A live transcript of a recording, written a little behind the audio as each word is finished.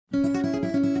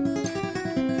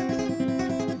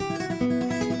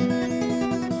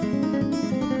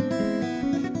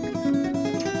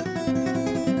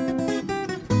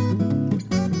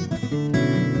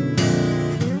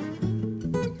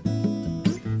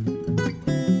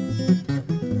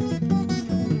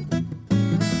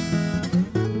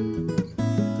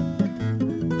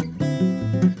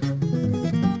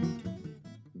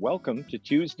welcome to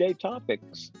Tuesday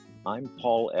Topics. I'm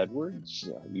Paul Edwards,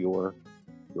 your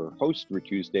host for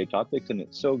Tuesday Topics, and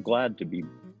it's so glad to be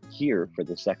here for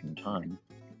the second time.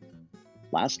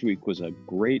 Last week was a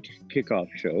great kickoff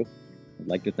show. I'd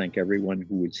like to thank everyone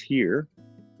who was here,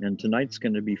 and tonight's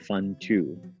going to be fun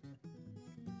too.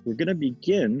 We're going to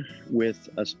begin with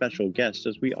a special guest,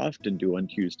 as we often do on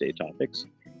Tuesday Topics.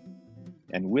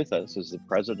 And with us is the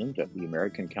president of the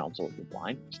American Council of the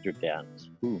Blind, Mr. Dan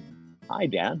Spoon. Hi,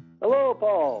 Dan. Hello,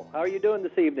 Paul. How are you doing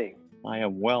this evening? I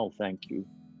am well, thank you.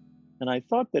 And I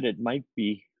thought that it might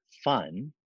be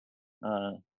fun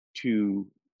to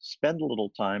spend a little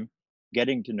time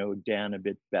getting to know Dan a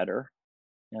bit better,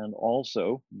 and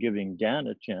also giving Dan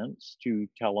a chance to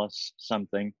tell us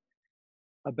something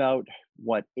about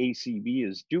what ACB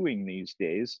is doing these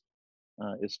days,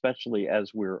 especially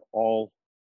as we're all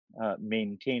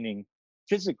maintaining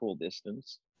physical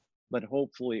distance, but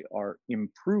hopefully are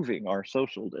improving our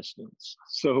social distance.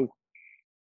 So,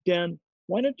 Dan,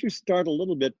 why don't you start a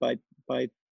little bit by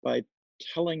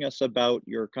telling us about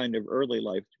your kind of early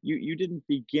life? You didn't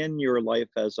begin your life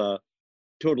as a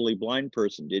totally blind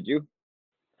person, did you?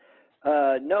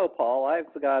 No, Paul. I've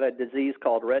got a disease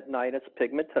called retinitis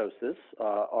pigmentosus,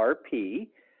 RP.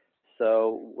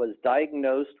 So was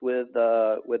diagnosed with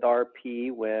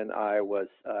RP when I was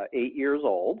 8 years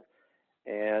old,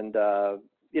 and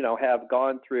have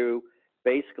gone through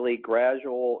basically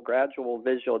gradual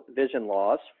vision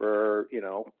loss for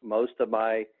most of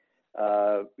my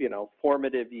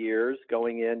formative years,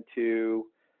 going into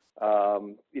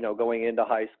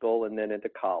high school and then into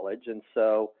college. And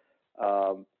so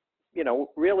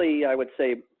really I would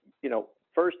say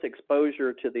first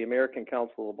exposure to the American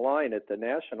Council of the Blind at the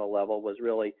national level was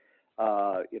really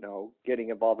getting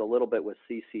involved a little bit with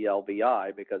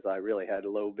CCLVI, because I really had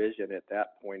low vision at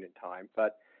that point in time.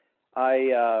 But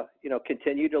I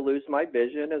continued to lose my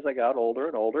vision as I got older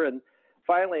and older, and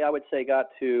finally I would say got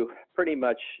to pretty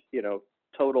much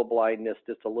total blindness,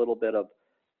 just a little bit of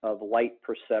light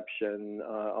perception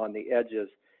on the edges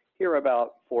here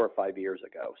about 4 or 5 years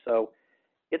ago. So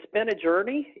it's been a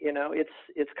journey.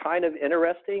 It's kind of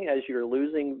interesting as you're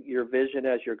losing your vision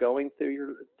as you're going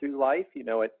through life.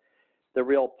 The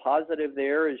real positive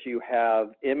there is you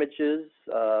have images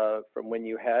from when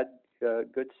you had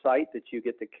good sight that you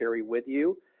get to carry with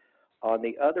you. On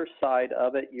the other side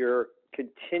of it, you're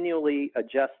continually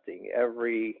adjusting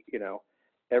every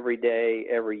day,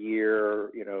 every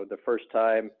year. The first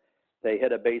time they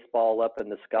hit a baseball up in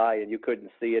the sky and you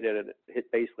couldn't see it, and it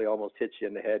basically almost hits you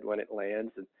in the head when it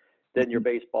lands, and then your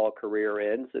baseball career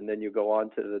ends, and then you go on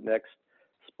to the next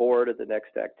sport or the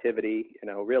next activity.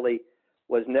 Really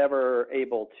was never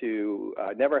able to,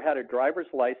 never had a driver's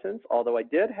license, although I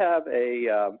did have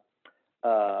a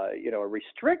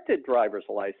restricted driver's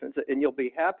license, and you'll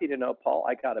be happy to know, Paul,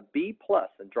 I got a B+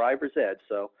 in driver's ed.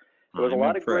 So there was a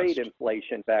lot of grade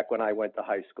inflation back when I went to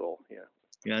high school.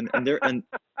 Yeah, and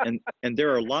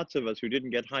there are lots of us who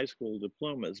didn't get high school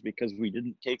diplomas because we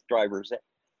didn't take driver's ed.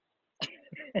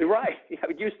 Right.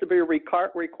 It used to be a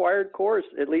required course,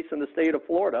 at least in the state of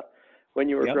Florida, when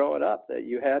you were growing up, that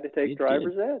you had to take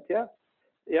driver's ed.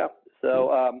 Yeah.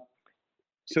 So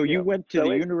so you went to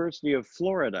the University of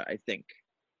Florida, I think.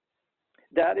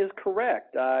 That is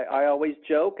correct. I always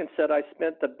joke and said I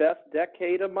spent the best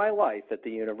decade of my life at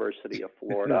the University of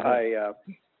Florida.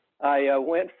 I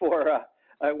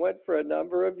went for a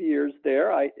number of years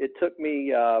there. It took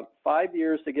me 5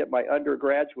 years to get my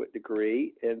undergraduate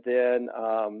degree, and then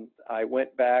I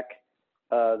went back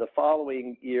the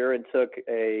following year and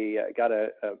got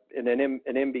an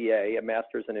MBA, a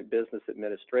Master's in Business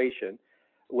Administration,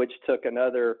 which took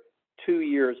another 2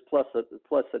 years plus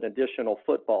an additional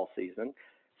football season.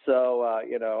 So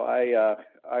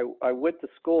I went to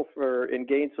school in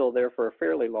Gainesville there for a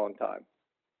fairly long time.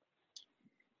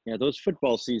 Yeah, those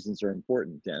football seasons are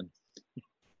important, Dan.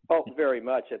 Oh, very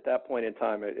much. At that point in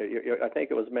time, I think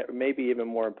it was maybe even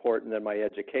more important than my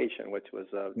education, which was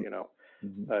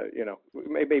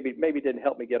maybe didn't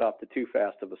help me get off to too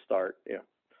fast of a start. Yeah.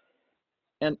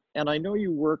 And I know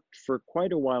you worked for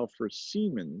quite a while for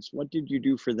Siemens. What did you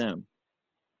do for them?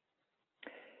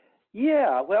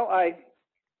 Yeah, well,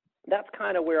 that's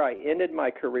kind of where I ended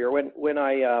my career. When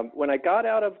I got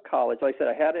out of college, like I said,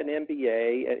 I had an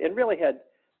MBA and really had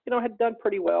done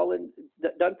pretty well in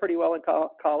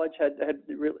college. Had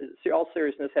really, all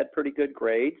seriousness, had pretty good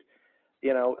grades.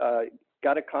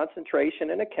 Got a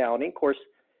concentration in accounting. Of course,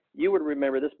 you would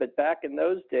remember this, but back in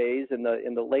those days, in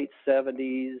the late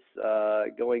 70s,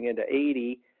 going into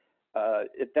 80,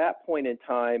 at that point in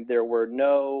time, there were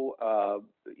no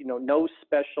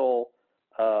special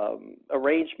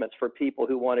arrangements for people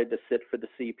who wanted to sit for the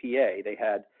CPA. They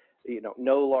had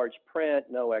no large print,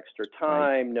 no extra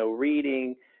time, no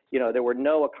reading. There were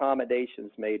no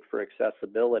accommodations made for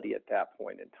accessibility at that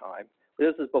point in time.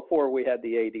 This is before we had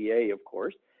the ADA, of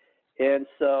course. And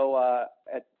so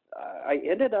I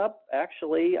ended up,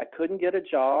 actually, I couldn't get a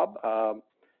job.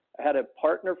 I had a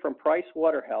partner from Price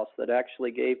Waterhouse that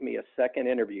actually gave me a second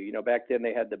interview. Back then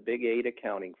they had the big 8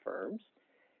 accounting firms.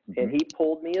 And he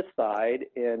pulled me aside,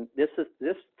 and this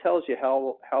tells you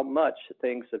how much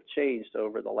things have changed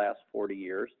over the last 40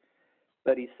 years.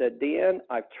 But he said, Dan,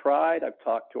 I've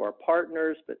talked to our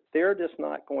partners, but they're just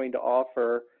not going to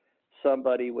offer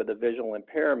somebody with a visual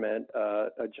impairment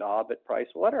a job at Price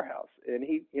Waterhouse. And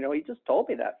he just told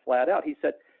me that flat out. He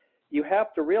said, you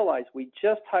have to realize we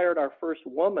just hired our first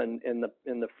woman in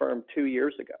the firm 2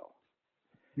 years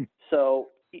ago. So,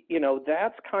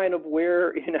 that's kind of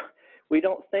where, we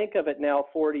don't think of it now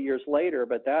 40 years later,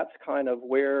 but that's kind of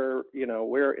where,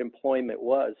 where employment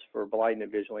was for blind and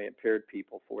visually impaired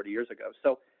people 40 years ago.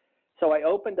 So I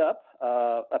opened up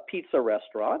a pizza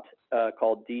restaurant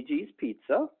called DG's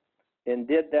Pizza and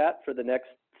did that for the next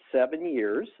 7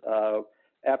 years.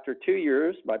 After 2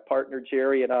 years, my partner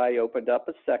Jerry and I opened up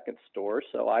a second store.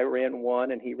 So I ran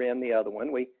one and he ran the other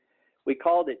one. We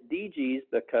called it DG's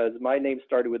because my name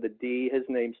started with a D, his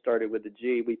name started with a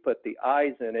G. We put the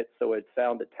I's in it so it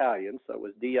sounded Italian, so it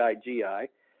was D-I-G-I,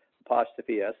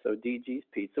 apostrophe S, so DG's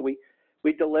Pizza. We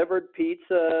delivered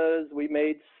pizzas, we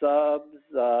made subs,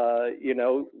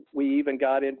 we even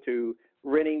got into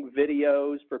renting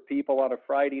videos for people on a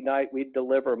Friday night. We'd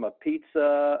deliver them a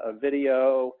pizza, a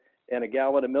video, and a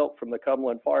gallon of milk from the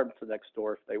Cumberland Farms to next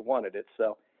door if they wanted it.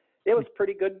 So it was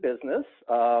pretty good business.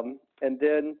 And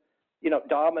then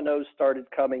dominoes started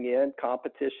coming in,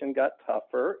 competition got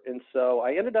tougher. And so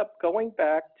I ended up going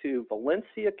back to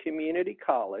Valencia Community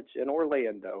College in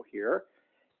Orlando here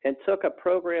and took a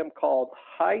program called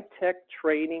High Tech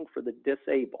Training for the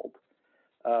Disabled,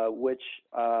 which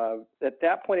at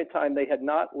that point in time,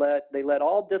 they let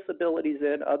all disabilities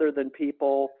in other than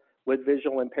people with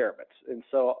visual impairments. And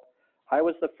so I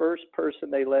was the first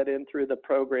person they let in through the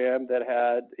program that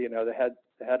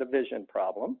had a vision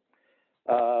problem.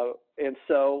 And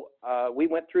so we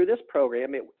went through this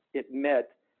program. It met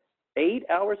 8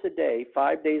 hours a day,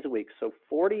 5 days a week. So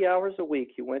 40 hours a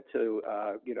week, you went to,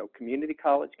 community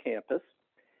college campus,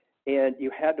 and you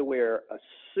had to wear a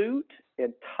suit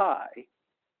and tie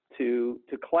to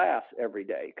class every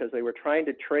day because they were trying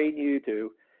to train you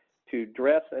to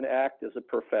dress and act as a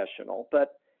professional.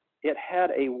 But it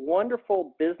had a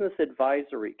wonderful business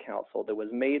advisory council that was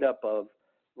made up of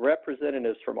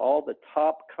representatives from all the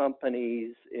top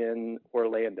companies in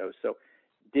Orlando. So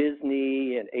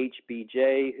Disney and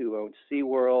HBJ, who owns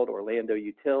SeaWorld, Orlando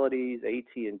Utilities,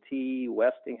 AT&T,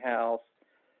 Westinghouse,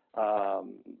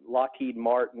 Lockheed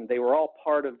Martin, they were all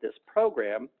part of this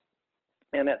program.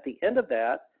 And at the end of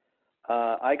that,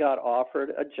 I got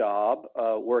offered a job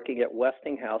working at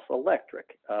Westinghouse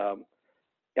Electric.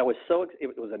 It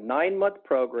was a 9-month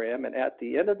program, and at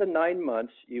the end of the 9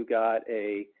 months, you got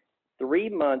a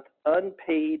 3-month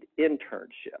unpaid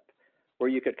internship where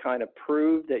you could kind of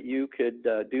prove that you could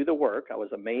do the work. I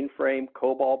was a mainframe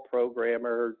COBOL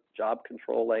programmer, job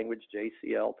control language,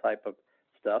 JCL type of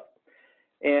stuff,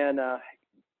 and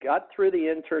got through the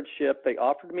internship. They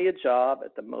offered me a job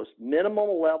at the most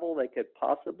minimal level they could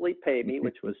possibly pay me,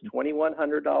 which was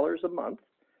 $2,100 a month.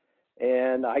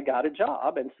 And I got a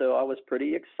job, and so I was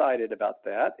pretty excited about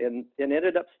that, and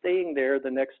ended up staying there the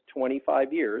next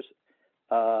 25 years.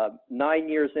 9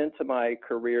 years into my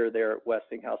career there at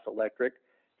Westinghouse Electric,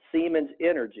 Siemens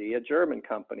Energy, a German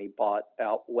company, bought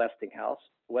out Westinghouse.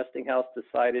 Westinghouse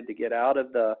decided to get out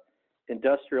of the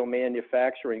industrial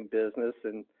manufacturing business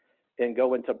and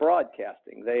go into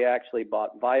broadcasting. They actually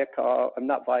bought they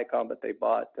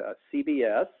bought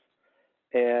CBS,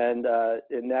 and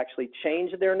actually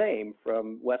changed their name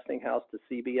from Westinghouse to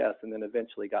CBS, and then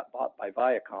eventually got bought by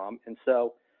Viacom. And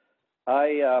so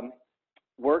I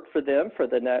worked for them for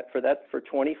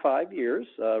 25 years,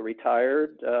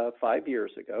 retired 5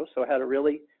 years ago. So I had a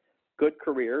really good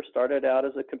career. Started out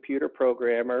as a computer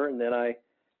programmer, and then I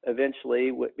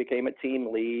eventually became a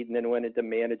team lead, and then went into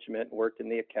management, worked in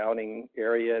the accounting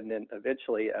area, and then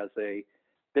eventually as a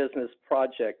business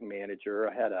project manager.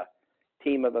 I had a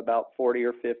team of about 40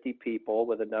 or 50 people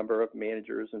with a number of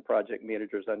managers and project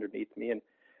managers underneath me. And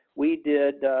we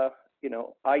did,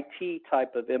 IT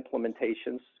type of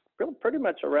implementations pretty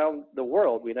much around the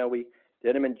world. We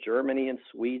did them in Germany and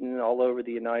Sweden, all over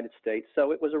the United States.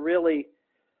 So it was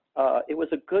it was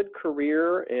a good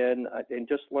career, and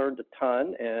just learned a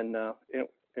ton, and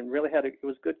really it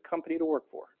was a good company to work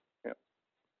for. Yeah.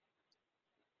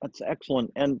 That's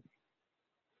excellent. And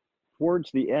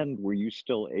towards the end, were you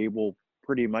still able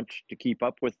pretty much to keep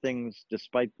up with things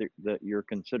despite your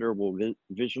considerable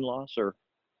vision loss? Or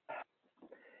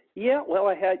Yeah, well,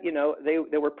 I had,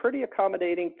 they were pretty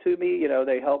accommodating to me.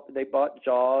 They bought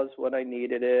JAWS when I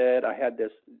needed it. I had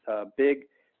this big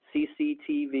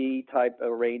CCTV type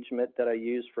arrangement that I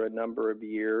used for a number of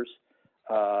years.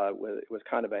 It was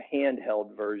kind of a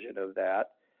handheld version of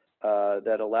that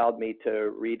that allowed me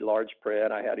to read large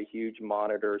print. I had a huge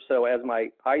monitor. So as my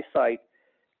eyesight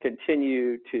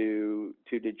continued to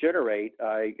degenerate,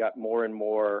 I got more and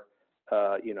more,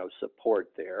 support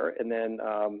there. And then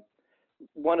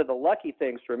one of the lucky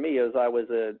things for me is I was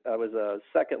a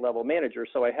second level manager,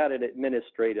 so I had an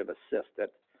administrative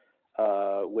assistant,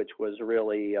 which was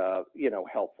really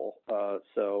helpful.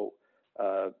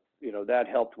 That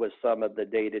helped with some of the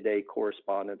day-to-day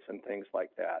correspondence and things like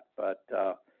that. But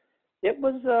it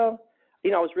was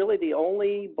I was really the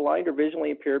only blind or visually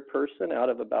impaired person out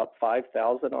of about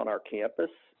 5,000 on our campus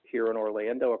here in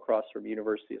Orlando, across from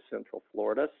University of Central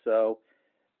Florida. So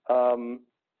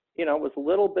it was a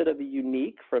little bit of a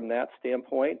unique from that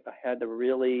standpoint. I had to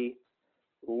really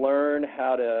learn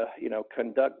how to,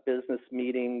 conduct business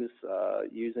meetings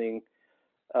using,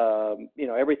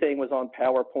 everything was on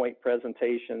PowerPoint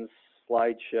presentations,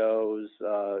 slideshows,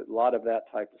 a lot of that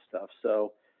type of stuff.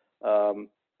 So,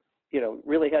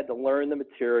 really had to learn the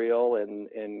material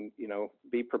and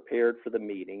be prepared for the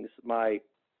meetings. My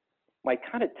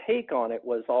kind of take on it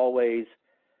was always,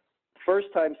 first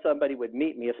time somebody would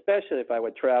meet me, especially if I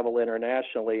would travel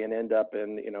internationally and end up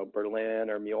in, Berlin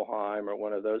or Mulheim or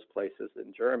one of those places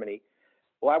in Germany,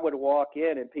 well, I would walk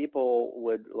in and people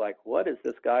would like, what is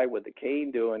this guy with the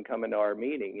cane doing coming to our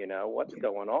meeting? What's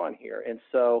going on here? And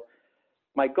so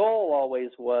my goal always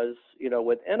was,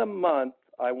 within a month,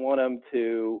 I want them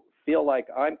to feel like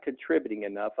I'm contributing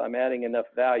enough, I'm adding enough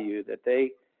value that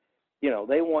they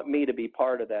want me to be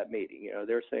part of that meeting.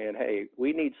 They're saying, hey,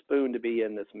 we need Spoon to be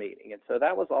in this meeting. And so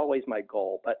that was always my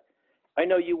goal. But I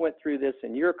know you went through this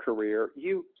in your career.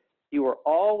 You were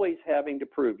always having to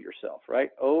prove yourself, right?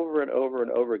 Over and over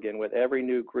and over again with every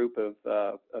new group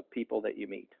of people that you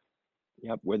meet.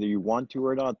 yep, whether you want to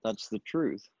or not, that's the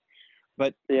truth.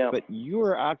 But Yeah. but you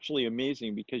are actually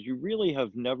amazing, because you really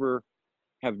have never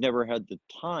had the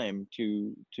time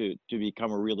to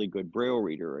become a really good Braille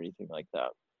reader or anything like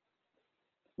that.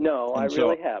 No, I And so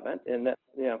really haven't. And that,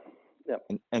 yeah.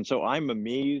 and so I'm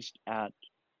amazed at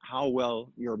how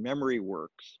well your memory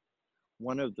works.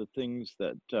 One of the things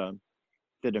that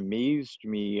amazed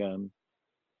me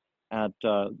at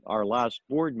our last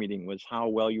board meeting was how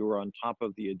well you were on top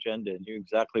of the agenda and knew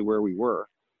exactly where we were.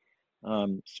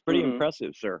 It's pretty Mm-hmm.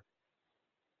 impressive, sir.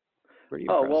 Pretty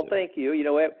Oh, well, impressive. thank you.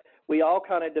 We all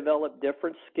kind of develop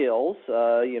different skills,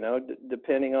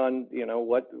 depending on,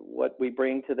 what we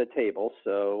bring to the table.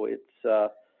 So it's,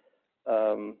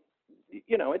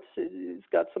 it's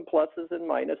got some pluses and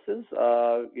minuses.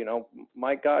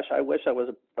 My gosh, I wish I was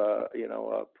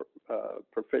a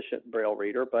proficient Braille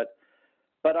reader, but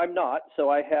I'm not. So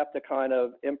I have to kind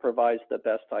of improvise the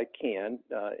best I can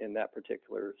in that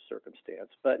particular circumstance.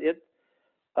 But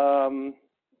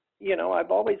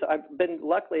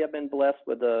I've been blessed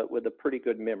with a pretty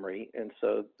good memory, and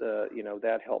so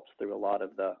that helps through a lot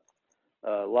of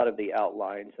the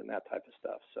outlines and that type of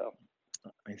stuff. So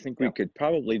I think we could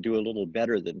probably do a little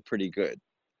better than pretty good.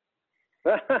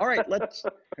 All right, let's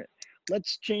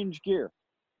change gear.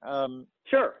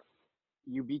 Sure.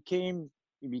 You became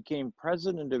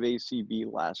president of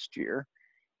ACB last year,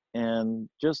 and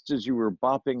just as you were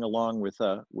bopping along with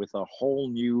a whole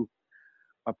new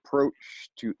approach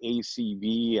to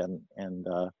ACB and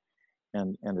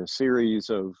a series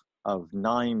of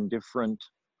 9 different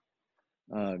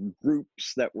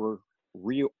groups that were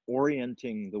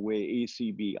reorienting the way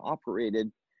ACB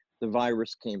operated, the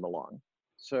virus came along.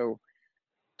 So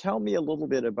tell me a little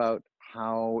bit about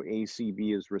how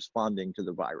ACB is responding to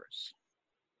the virus.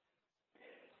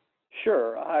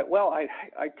 Sure. I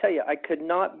tell you, I could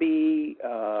not be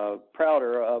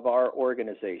prouder of our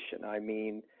organization. I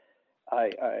mean, I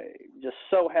just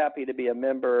so happy to be a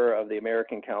member of the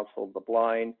American Council of the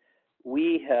Blind.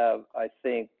 We have, I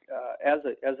think, as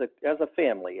a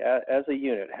family, as a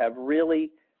unit, have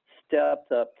really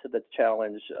stepped up to the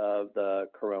challenge of the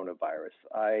coronavirus.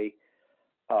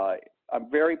 I'm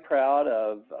very proud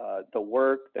of the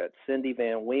work that Cindy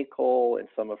Van Winkle and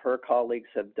some of her colleagues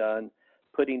have done,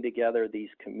 putting together these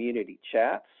community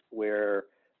chats where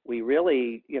we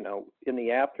really, in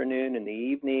the afternoon, in the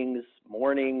evenings,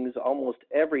 mornings, almost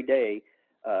every day,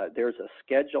 there's a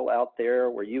schedule out there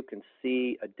where you can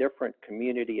see a different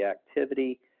community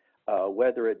activity,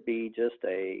 whether it be just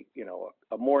a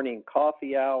morning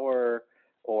coffee hour,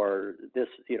 or this,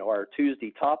 our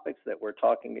Tuesday topics that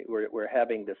we're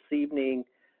having this evening.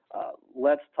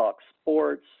 Let's talk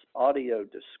sports, audio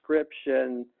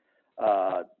description,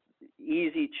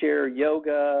 easy chair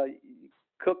yoga,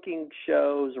 cooking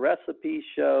shows, recipe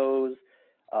shows,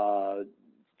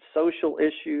 social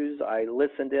issues. I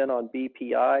listened in on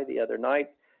BPI the other night,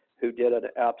 who did an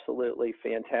absolutely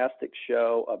fantastic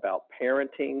show about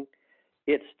parenting.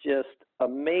 It's just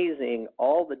amazing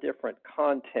all the different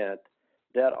content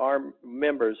that our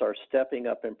members are stepping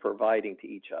up and providing to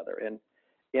each other. And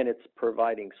it's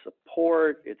providing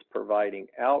support, it's providing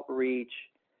outreach.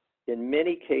 In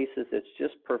many cases, it's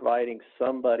just providing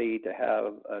somebody to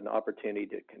have an opportunity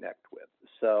to connect with.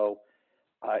 So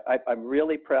I'm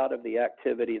really proud of the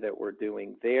activity that we're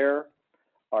doing there.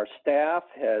 Our staff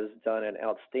has done an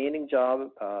outstanding job.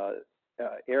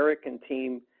 Eric and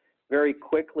team very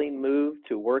quickly moved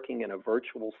to working in a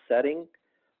virtual setting.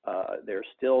 They're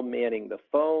still manning the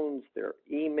phones, their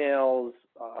emails.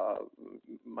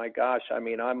 My gosh, I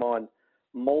mean, I'm on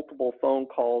multiple phone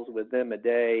calls with them a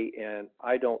day, and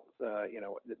I don't,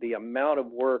 the amount of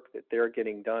work that they're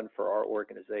getting done for our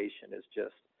organization is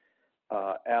just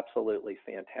absolutely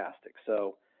fantastic.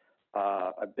 So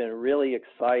I've been really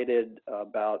excited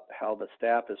about how the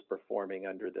staff is performing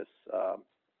under this,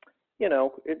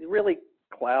 it's really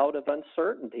cloud of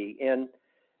uncertainty. And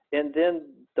then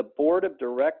the board of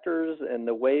directors and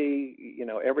the way,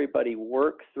 everybody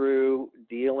worked through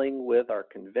dealing with our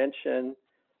convention,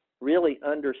 really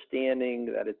understanding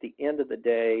that at the end of the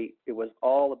day, it was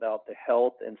all about the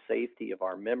health and safety of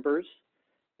our members.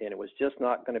 And it was just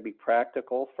not going to be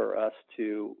practical for us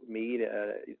to meet,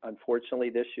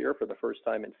 unfortunately, this year for the first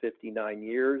time in 59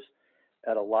 years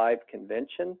at a live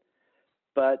convention.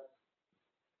 But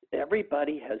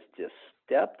everybody has just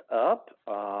stepped up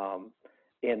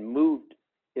and moved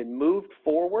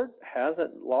forward,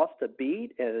 hasn't lost a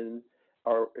beat, and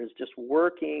is just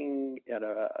working at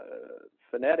a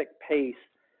frenetic pace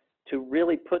to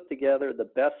really put together the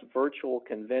best virtual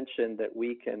convention that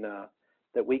we can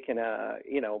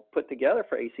put together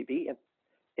for ACB.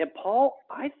 And Paul,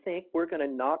 I think we're going to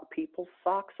knock people's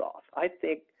socks off. I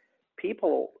think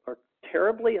people are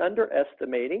terribly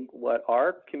underestimating what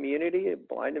our community of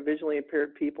blind and visually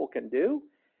impaired people can do.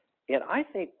 And I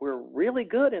think we're really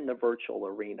good in the virtual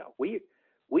arena.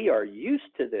 We are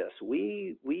used to this.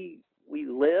 We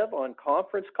live on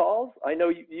conference calls. I know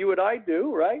you and I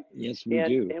do, right? Yes, we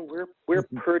do. And we're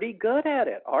pretty good at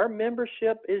it. Our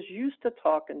membership is used to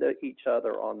talking to each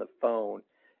other on the phone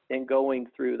and going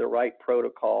through the right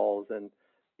protocols and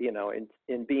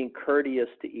being courteous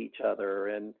to each other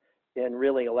and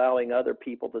really allowing other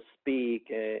people to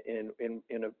speak and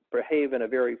behave in a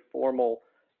very formal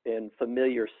and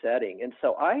familiar setting. And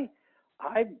so I'm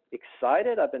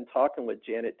excited. I've been talking with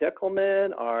Janet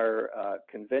Dickelman, our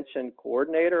convention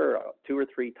coordinator, 2 or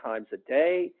 3 times a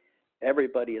day.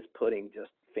 Everybody is putting just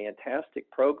fantastic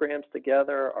programs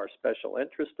together, our special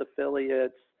interest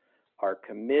affiliates, our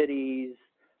committees,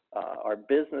 our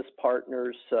business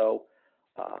partners. So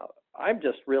I'm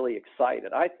just really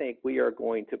excited. I think we are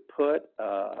going to put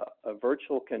a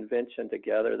virtual convention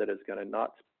together that is going to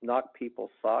knock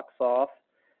people's socks off.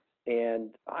 And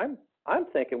I'm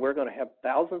thinking we're going to have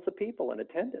thousands of people in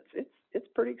attendance. It's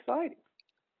pretty exciting.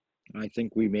 I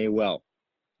think we may well.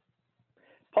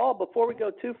 Paul, before we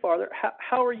go too farther,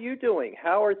 how are you doing?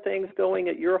 How are things going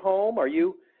at your home?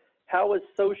 How is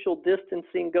social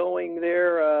distancing going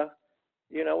there,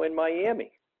 in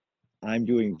Miami? I'm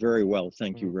doing very well.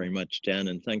 Thank you very much, Dan,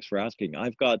 and thanks for asking.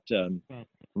 I've got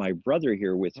my brother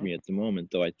here with me at the moment,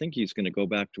 though I think he's going to go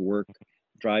back to work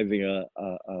driving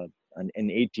an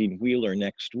 18-wheeler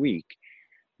next week.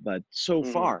 But so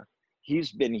far,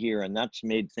 he's been here, and that's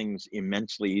made things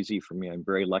immensely easy for me. I'm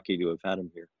very lucky to have had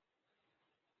him here.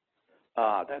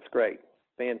 That's great.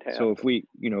 Fantastic. So if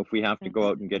we have to go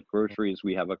out and get groceries,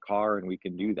 we have a car and we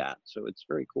can do that. So it's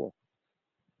very cool.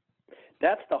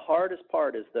 That's the hardest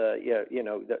part is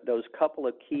those couple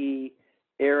of key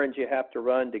errands you have to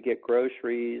run to get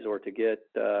groceries or to get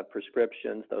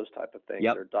prescriptions, those type of things,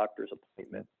 or doctor's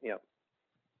appointment. Yep.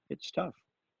 It's tough.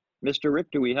 Mr.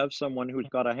 Rick, do we have someone who's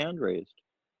got a hand raised?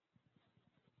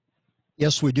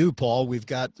 Yes, we do, Paul. We've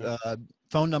got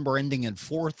phone number ending in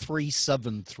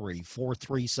 4373.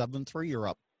 4373, you're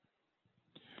up.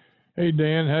 Hey,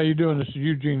 Dan, how you doing? This is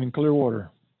Eugene in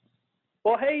Clearwater.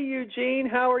 Well, hey, Eugene,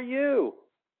 how are you?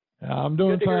 I'm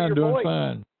doing fine,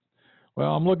 fine.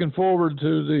 Well, I'm looking forward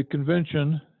to the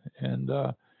convention, and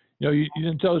you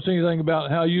didn't tell us anything about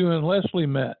how you and Leslie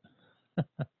met.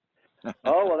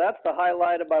 Oh, well, that's the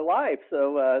highlight of my life.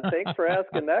 So thanks for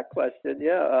asking that question.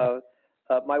 Yeah,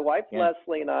 My wife Yeah.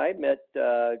 Leslie and I met,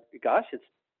 gosh, it's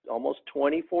almost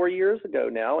 24 years ago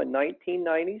now, in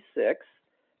 1996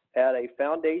 at a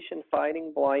Foundation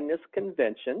Fighting Blindness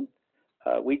convention.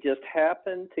 We just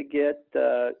happened to get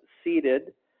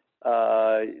seated.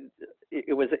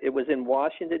 It was in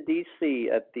Washington, D.C.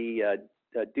 at the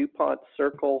DuPont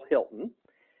Circle Hilton.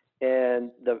 And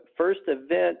the first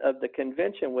event of the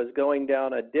convention was going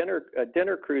down a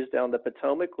dinner cruise down the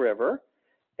Potomac River.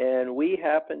 And we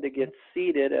happened to get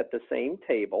seated at the same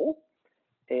table.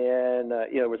 And,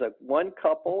 there was one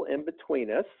couple in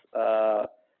between us,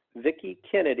 Vicki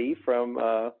Kennedy from,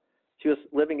 she was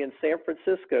living in San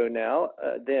Francisco now.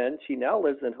 Then she now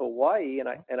lives in Hawaii,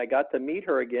 and I got to meet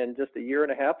her again just a year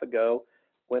and a half ago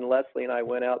when Leslie and I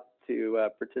went out to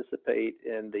participate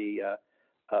in the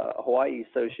Hawaii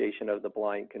Association of the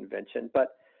Blind convention.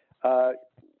 But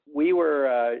we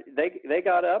were they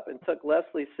got up and took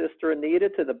Leslie's sister Anita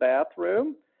to the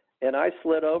bathroom, and I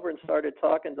slid over and started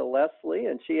talking to Leslie,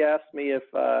 and she asked me if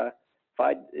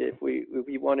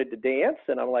we wanted to dance,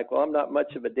 and I'm like, well, I'm not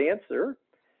much of a dancer.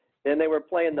 And they were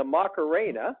playing the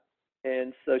Macarena,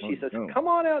 and so she says, come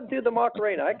on out and do the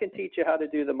Macarena. I can teach you how to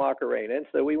do the Macarena. And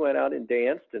so we went out and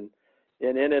danced and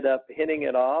ended up hitting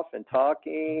it off and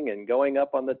talking and going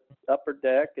up on the upper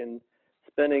deck and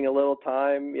spending a little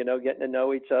time, getting to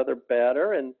know each other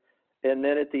better. And then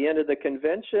at the end of the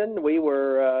convention, we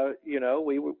were,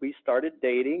 we started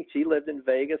dating. She lived in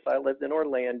Vegas. I lived in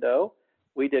Orlando.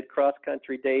 We did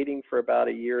cross-country dating for about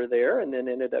a year there and then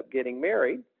ended up getting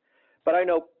married. But I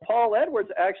know Paul Edwards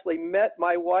actually met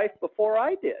my wife before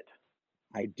I did.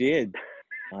 I did.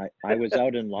 I was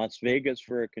out in Las Vegas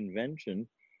for a convention,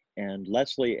 and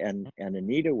Leslie and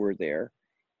Anita were there,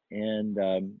 and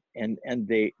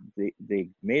they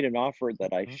made an offer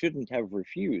that I shouldn't have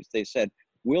refused. They said,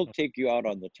 we'll take you out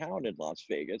on the town in Las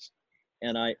Vegas,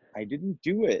 and I didn't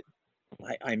do it.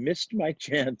 I missed my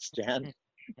chance, Dan.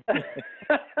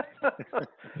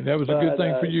 That was a good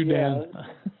thing for you, Dan.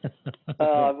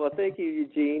 Well, thank you,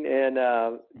 Eugene. And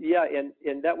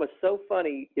and that was so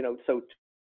funny. So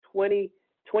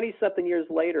 20-something years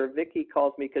later, Vicki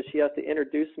calls me because she has to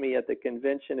introduce me at the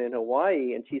convention in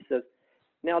Hawaii, and she says,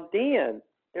 "Now, Dan,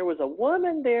 there was a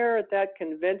woman there at that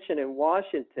convention in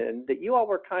Washington that you all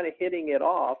were kind of hitting it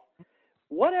off.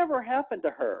 Whatever happened to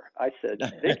her?" I said,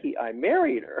 "Vicki, I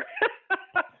married her."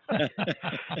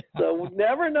 So we'll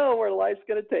never know where life's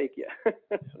going to take you.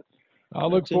 I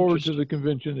look forward to the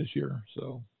convention this year.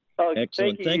 So. Oh,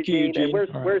 excellent. Thank you, Eugene.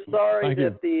 And we're sorry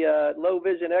that the Low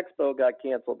Vision Expo got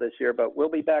canceled this year, but we'll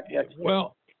be back next year.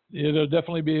 Well, it'll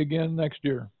definitely be again next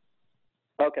year.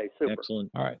 Okay, super.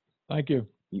 Excellent. All right. Thank you.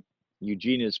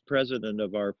 Eugene is president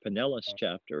of our Pinellas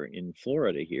chapter in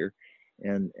Florida here,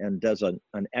 and does an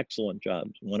excellent job.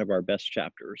 One of our best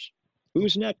chapters.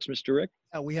 Who's next, Mr. Rick?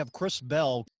 We have Chris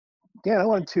Bell. Dan, I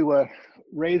wanted to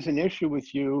raise an issue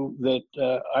with you that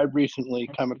I've recently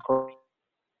come across,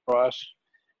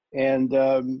 and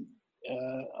I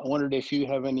wondered if you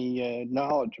have any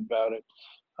knowledge about it.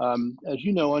 As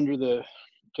you know, under the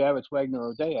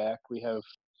Javits-Wagner-O'Day Act, we have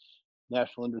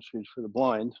National Industries for the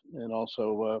Blind and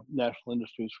also National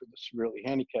Industries for the Severely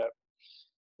Handicapped.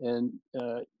 And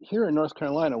here in North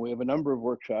Carolina, we have a number of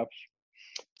workshops,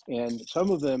 and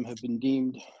some of them have been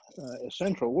deemed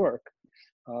essential work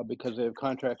because they have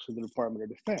contracts with the Department of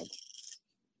Defense.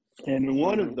 And in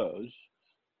one of those,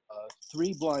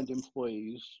 3 blind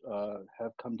employees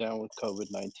have come down with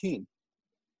COVID-19.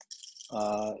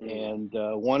 And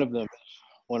one of them is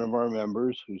one of our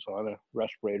members who's on a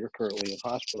respirator currently in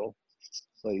hospital,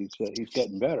 but he's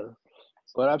getting better.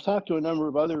 But I've talked to a number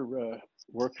of other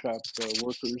workshop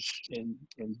workers in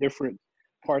different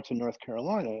parts of North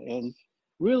Carolina, and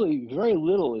really very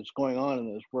little is going on in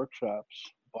those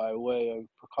workshops by way of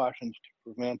precautions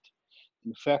to prevent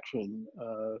infection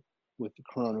with the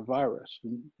coronavirus.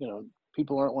 And,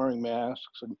 people aren't wearing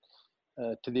masks, and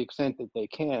to the extent that they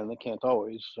can't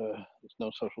always. There's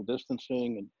no social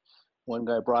distancing, and one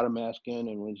guy brought a mask in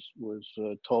and was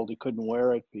told he couldn't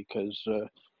wear it because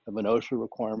of an OSHA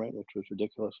requirement, which was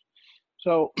ridiculous.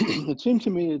 So it seems to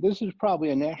me that this is probably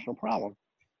a national problem,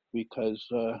 because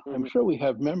I'm sure we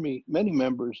have many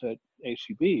members at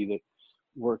ACB that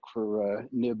work for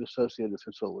NIB associated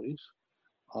facilities.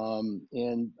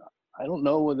 And I don't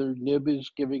know whether NIB is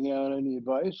giving out any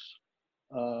advice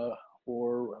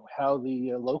or how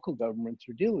the local governments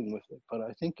are dealing with it. But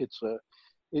I think it's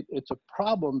a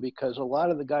problem, because a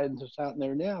lot of the guidance that's out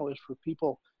there now is for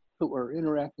people who are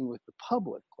interacting with the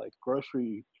public, like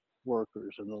grocery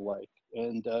workers and the like,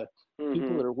 and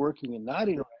people that are working and not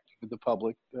interacting with the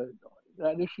public.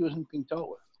 That issue isn't being dealt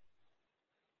with.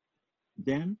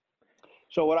 Dan?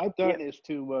 So what I've done is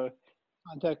to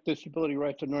contact Disability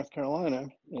Rights of North Carolina,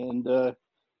 and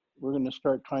we're going to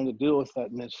start trying to deal with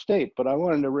that in this state. But I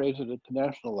wanted to raise it at the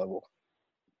national level.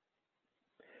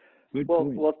 Good Well,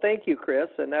 point. well, thank you, Chris,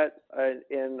 and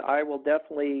and I will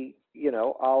definitely,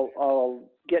 I'll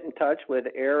get in touch with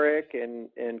Eric and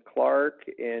Clark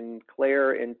and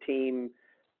Claire and team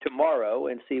tomorrow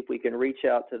and see if we can reach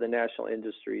out to the National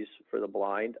Industries for the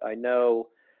Blind. I know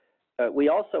we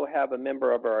also have a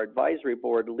member of our advisory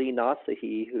board, Lee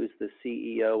Nasahi, who's the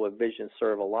CEO of Vision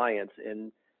Serve Alliance,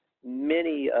 and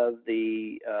many of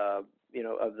the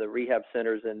of the rehab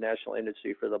centers and National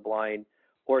Industry for the Blind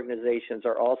organizations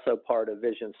are also part of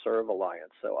Vision Serve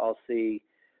Alliance. So I'll see,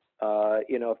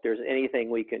 if there's anything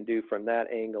we can do from that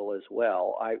angle as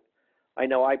well. I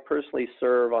know I personally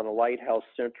serve on the Lighthouse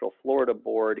Central Florida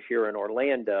board here in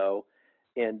Orlando,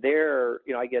 and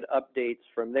I get updates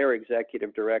from their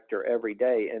executive director every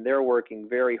day, and they're working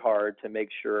very hard to make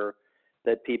sure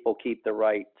that people keep the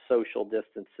right social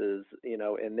distances,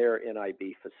 in their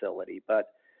NIB facility. But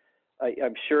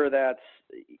I'm sure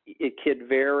it could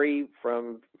vary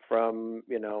from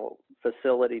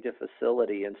facility to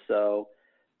facility, and so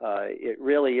it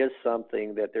really is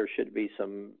something that there should be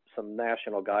some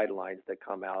national guidelines that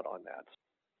come out on that.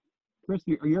 Chris,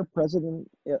 are you president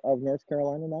of North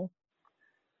Carolina now?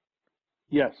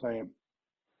 Yes, I am.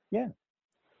 Yeah,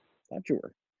 thought you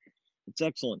were. It's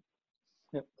excellent.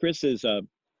 Yep. Chris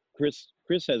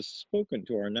has spoken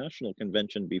to our national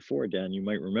convention before, Dan. You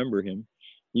might remember him.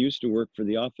 He used to work for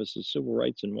the Office of Civil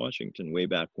Rights in Washington way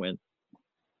back when.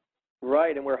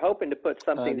 Right, and we're hoping to put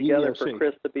something together for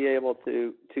Chris to be able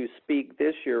to speak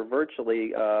this year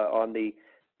virtually on the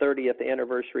 30th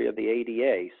anniversary of the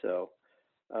ADA. So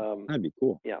that'd be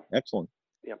cool. Yeah, excellent.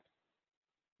 Yeah,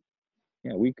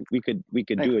 yeah, we could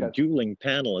Thanks, do a guys. dueling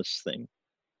panelist thing.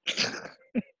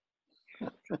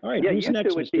 All right, yeah, who's you next,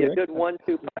 two would Mr. be a Rick? good 1-2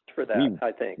 punch for that,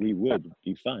 I think. We would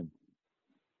be fun.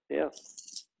 Yeah.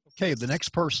 Okay, the next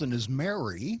person is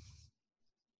Mary.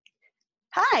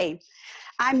 Hi,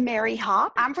 I'm Mary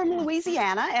Hopp. I'm from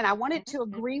Louisiana, and I wanted to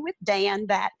agree with Dan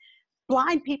that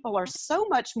blind people are so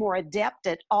much more adept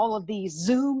at all of these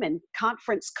Zoom and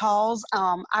conference calls.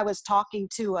 I was talking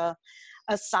to a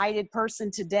sighted person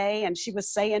today, and she was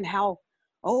saying how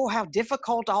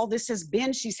difficult all this has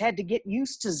been. She's had to get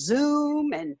used to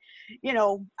Zoom. And,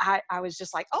 I was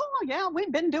just like, oh, yeah,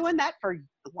 we've been doing that for a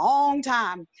long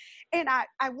time. And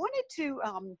I wanted to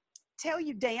tell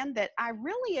you, Dan, that I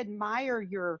really admire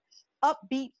your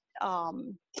upbeat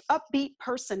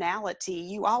personality.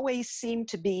 You always seem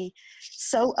to be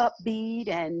so upbeat.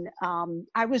 And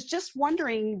I was just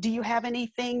wondering, do you have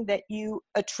anything that you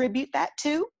attribute that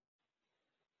to?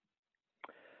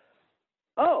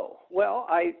 Oh, well,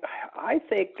 I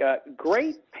think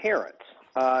great parents.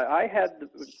 I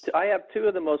have two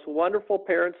of the most wonderful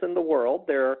parents in the world.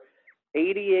 They're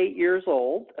 88 years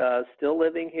old, still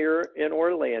living here in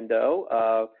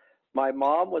Orlando. My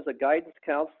mom was a guidance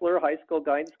counselor, high school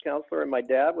guidance counselor, and my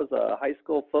dad was a high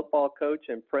school football coach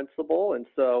and principal. And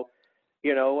so,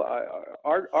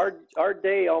 our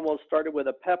day almost started with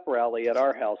a pep rally at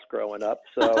our house growing up.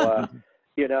 So,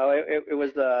 it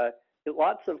was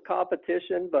lots of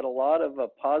competition, but a lot of a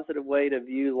positive way to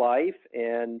view life.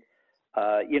 And,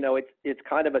 it's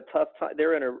kind of a tough time.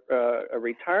 They're in a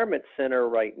retirement center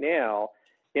right now.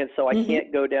 And so I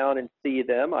can't go down and see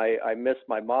them. I missed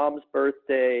my mom's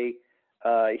birthday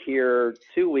here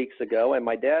 2 weeks ago, and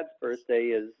my dad's birthday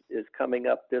is coming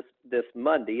up this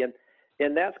Monday.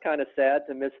 And that's kind of sad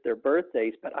to miss their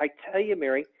birthdays. But I tell you,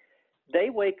 Mary, they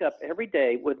wake up every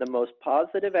day with the most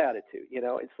positive attitude.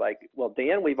 It's like, well,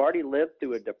 Dan, we've already lived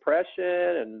through a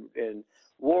depression and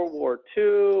World War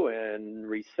II and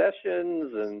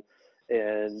recessions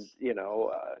and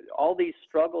all these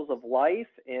struggles of life.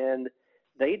 And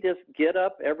they just get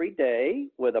up every day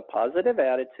with a positive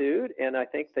attitude. And I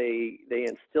think they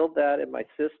instilled that in my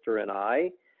sister and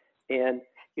I. And,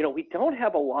 we don't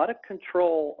have a lot of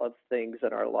control of things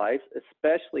in our lives,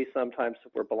 especially sometimes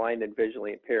if we're blind and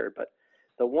visually impaired. But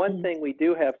the one thing we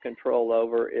do have control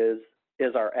over is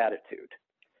our attitude,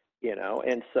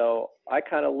 and so I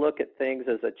kind of look at things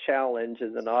as a challenge,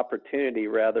 as an opportunity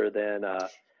rather than, a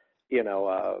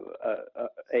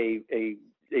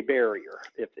barrier,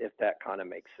 if that kind of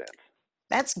makes sense.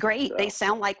 That's great. So. They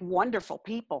sound like wonderful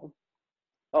people.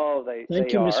 Oh, they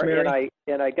Thank you, are. Miss Mary.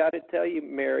 And I got to tell you,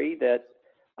 Mary, that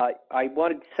I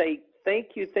wanted to say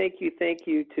thank you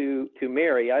to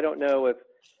Mary. I don't know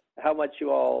how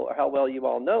well you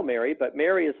all know Mary, but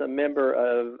Mary is a member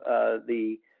of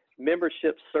the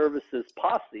Membership Services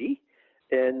Posse,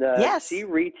 and Yes. she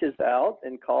reaches out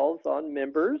and calls on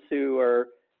members who are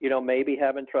maybe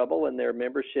having trouble and their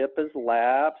membership has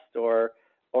lapsed, or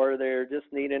they're just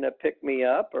needing a pick me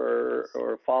up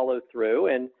or follow through.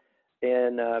 And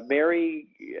Mary's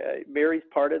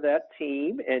part of that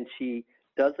team, and she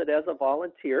does it as a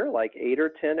volunteer, like 8 or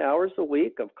 10 hours a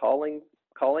week of calling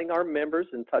our members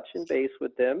and touching base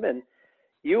with them. And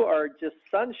you are just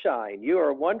sunshine. You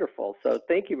are wonderful. So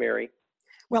thank you, Mary.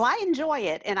 Well, I enjoy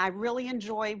it, and I really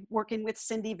enjoy working with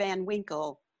Cindy Van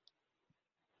Winkle.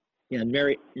 Yeah, and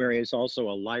Mary is also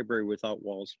a Library Without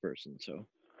Walls person. So.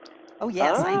 Oh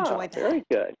yes, I enjoy that. Very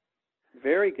good,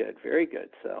 very good, very good.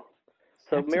 So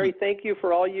Excellent. Mary, thank you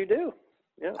for all you do.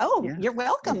 Yeah. Oh, Yeah, you're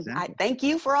welcome. exactly. I thank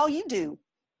you for all you do.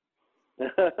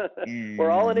 We're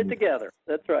all in it together.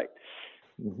 That's right.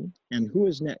 Mm-hmm. And who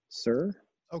is next, sir?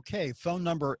 Okay, phone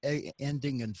number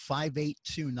ending in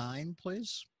 5829,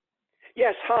 please.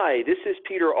 Yes, hi. This is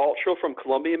Peter Altschul from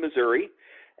Columbia, Missouri.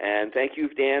 And thank you,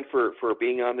 Dan, for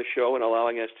being on the show and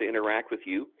allowing us to interact with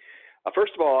you.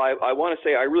 First of all, I want to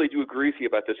say I really do agree with you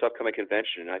about this upcoming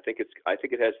convention. I think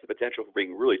it has the potential for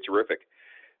being really terrific.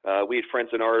 We at Friends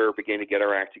in Art are beginning to get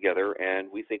our act together, and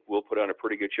we think we'll put on a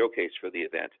pretty good showcase for the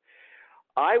event.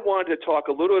 I wanted to talk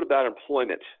a little bit about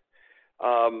employment.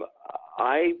 As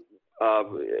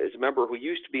a member who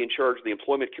used to be in charge of the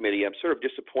employment committee, I'm sort of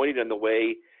disappointed in the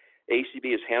way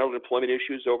ACB has handled employment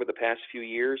issues over the past few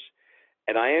years.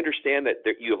 And I understand that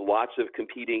you have lots of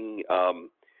competing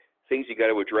things you got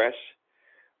to address,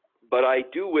 but I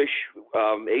do wish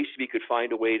ACB could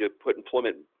find a way to put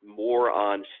employment more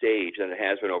on stage than it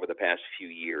has been over the past few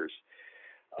years.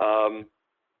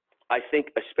 I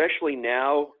think especially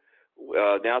now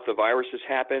that the virus has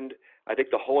happened, I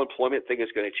think the whole employment thing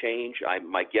is going to change.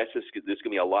 My guess is there's going to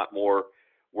be a lot more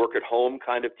work at home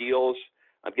kind of deals.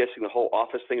 I'm guessing the whole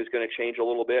office thing is going to change a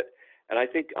little bit. And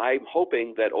I'm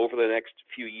hoping that over the next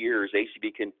few years,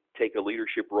 ACB can take a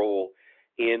leadership role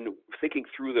in thinking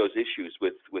through those issues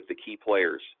with the key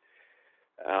players.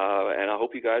 And I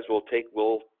hope you guys will take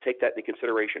that into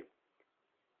consideration.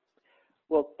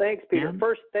 Well, thanks, Peter. And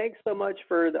first, thanks so much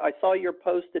I saw your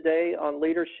post today on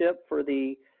leadership for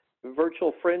the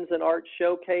virtual Friends in Art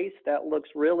Showcase. That looks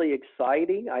really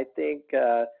exciting. I think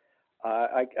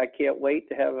I can't wait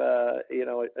to have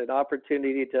an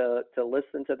opportunity to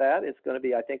listen to that. It's going to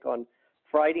be, I think, on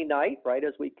Friday night, right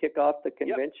as we kick off the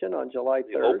convention on July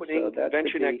 3rd. The opening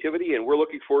convention activity, and we're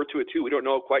looking forward to it too. We don't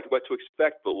know quite what to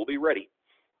expect, but we'll be ready.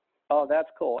 Oh, that's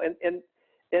cool. And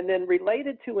then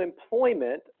related to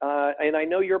employment, and I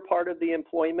know you're part of the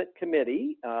employment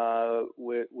committee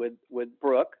with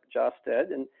Brooke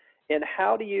Josted, and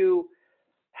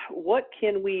what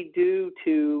can we do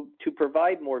to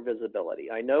provide more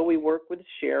visibility? I know we work with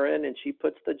Sharon and she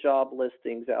puts the job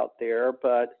listings out there,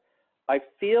 but I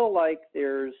feel like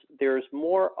there's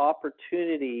more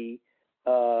opportunity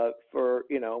for,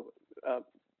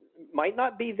 might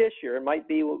not be this year, it might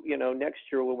be,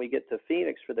 next year when we get to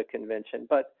Phoenix for the convention,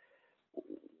 but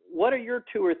what are your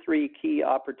 2 or 3 key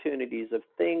opportunities of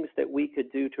things that we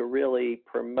could do to really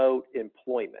promote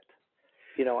employment?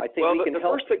 I think we can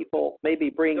help people maybe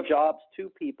bring jobs to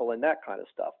people and that kind of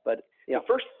stuff. But yeah,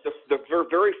 the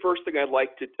very first thing I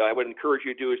would encourage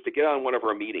you to do is to get on one of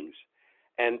our meetings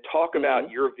and talk about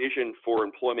your vision for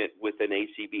employment within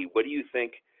ACB. What do you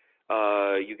think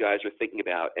you guys are thinking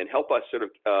about, and help us sort of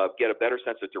get a better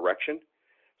sense of direction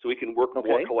so we can work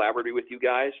more collaboratively with you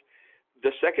guys.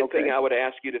 The second thing I would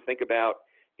ask you to think about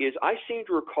is, I seem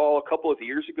to recall a couple of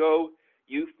years ago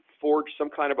you forged some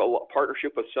kind of a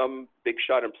partnership with some big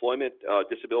shot employment,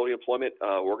 disability employment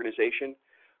organization,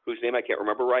 whose name I can't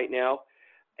remember right now.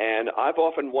 And I've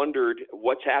often wondered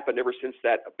what's happened ever since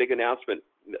that big announcement,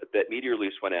 that media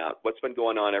release went out. What's been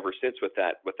going on ever since with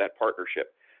that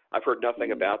partnership? I've heard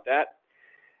nothing about that.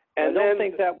 And I don't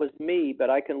think that was me,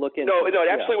 but I can look into it. No, it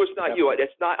absolutely was not you.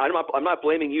 It's not. I'm not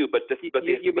blaming you, but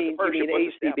you mean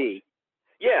ACB?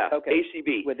 Yeah, okay.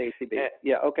 ACB. With ACB.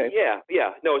 Yeah, okay. Yeah.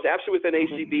 No, it's absolutely within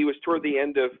ACB. It was toward the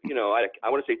end of, I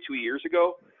want to say 2 years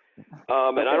ago.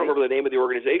 And I don't remember the name of the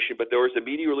organization, but there was a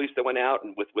media release that went out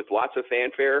and with lots of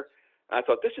fanfare. And I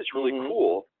thought, this is really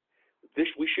cool.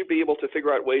 We should be able to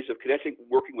figure out ways of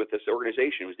working with this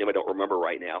organization, whose name I don't remember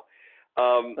right now.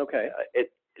 But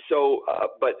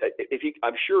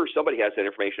I'm sure somebody has that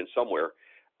information somewhere.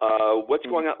 What's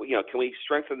going on? Can we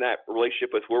strengthen that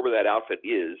relationship with whoever that outfit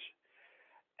is?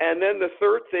 And then the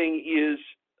third thing is,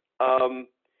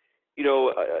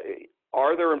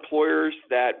 are there employers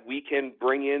that we can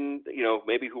bring in,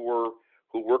 maybe who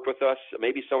work with us,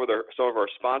 maybe some of our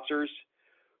sponsors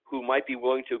who might be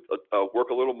willing to work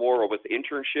a little more with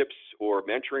internships or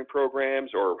mentoring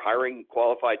programs or hiring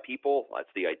qualified people?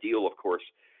 That's the ideal, of course.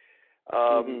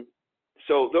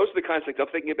 so those are the kinds of things I'm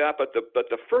thinking about. But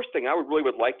the first thing I really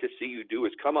would like to see you do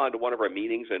is come on to one of our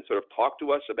meetings and sort of talk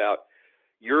to us about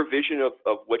your vision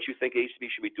of what you think ACB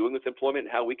should be doing with employment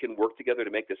and how we can work together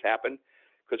to make this happen.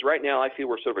 Because right now I feel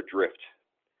we're sort of adrift.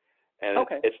 And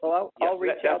Okay. Well, I'll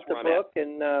reach out to Brooke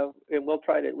and we'll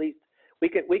try to at least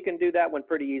we can do that one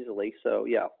pretty easily. So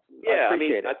yeah. Yeah, I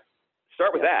appreciate it.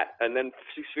 Start with that, and then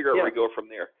figure out where we go from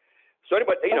there. So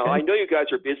anybody, I know you guys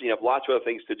are busy and have lots of other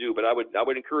things to do, but I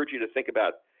would encourage you to think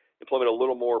about employment a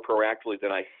little more proactively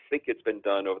than I think it's been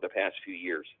done over the past few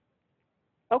years.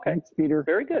 Okay. Thanks, Peter.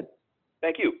 Very good.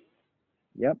 Thank you.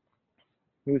 Yep.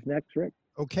 Who's next, Rick?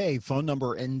 Okay, phone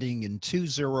number ending in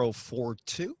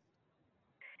 2042.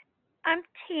 I'm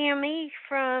Tammy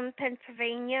from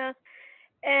Pennsylvania,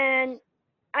 and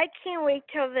I can't wait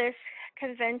till this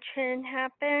convention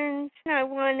happens. I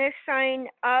want to sign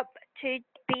up to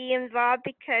be involved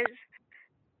because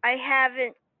I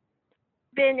haven't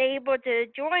been able to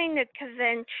join the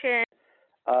convention.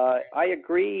 I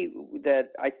agree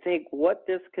that I think what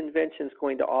this convention is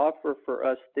going to offer for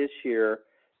us this year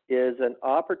is an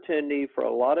opportunity for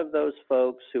a lot of those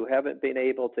folks who haven't been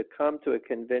able to come to a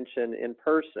convention in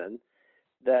person,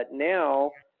 that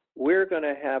now we're going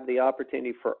to have the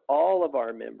opportunity for all of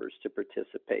our members to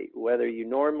participate, whether you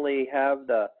normally have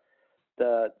the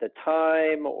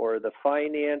time or the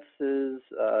finances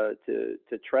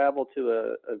to travel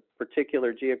to a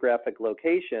particular geographic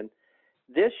location.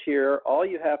 This year, all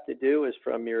you have to do is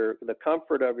from the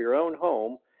comfort of your own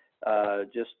home,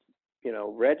 just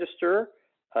register,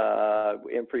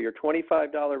 and for your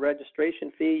 $25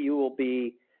 registration fee, you will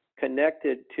be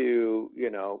connected to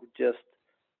just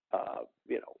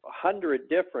 100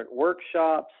 different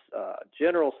workshops,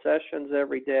 general sessions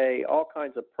every day, all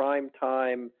kinds of prime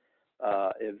time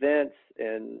events,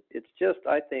 and it's just,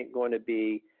 I think,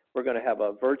 we're going to have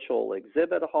a virtual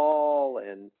exhibit hall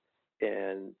and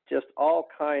just all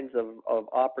kinds of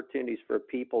opportunities for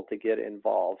people to get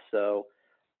involved. So,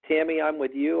 Tammy, I'm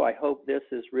with you. I hope this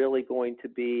is really going to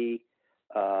be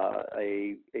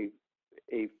a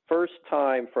first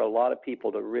time for a lot of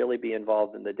people to really be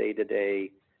involved in the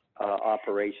day-to-day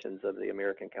operations of the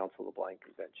American Council of the Blind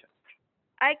Convention.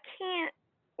 I can't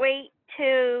wait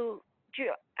to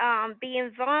be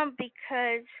involved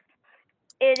because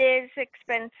it is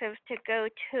expensive to go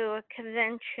to a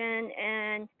convention,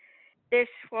 and this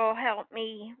will help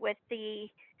me with the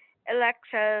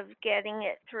Alexa, of getting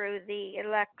it through the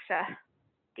Alexa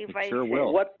device. Sure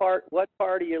will. What part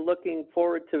are you looking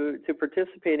forward to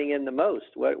participating in the most?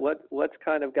 What's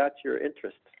kind of got your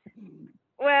interest?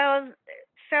 Well,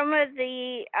 some of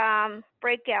the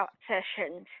breakout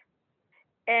sessions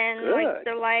and like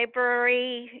the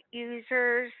library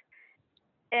users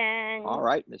and All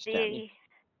right, Miss Tammy.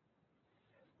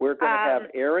 We're going to have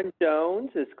Erin Jones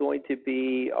is going to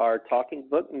be our talking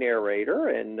book narrator,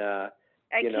 and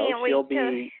she'll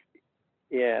be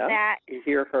you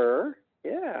hear her,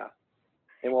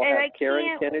 and we'll have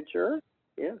Karen Kenninger.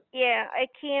 Yeah, I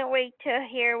can't wait to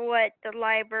hear what the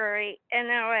library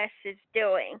NLS is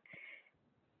doing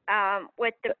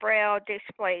with the Braille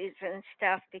displays and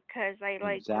stuff, because I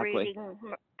like reading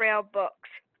Braille books.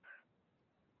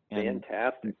 And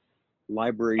fantastic.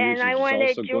 Library and users I is want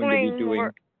also to going to be doing.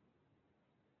 more.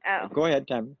 Oh. Go ahead,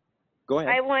 Tammy. Go ahead.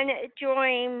 I want to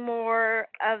join more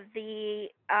of the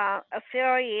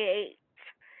affiliates.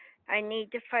 I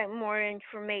need to find more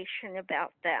information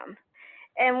about them.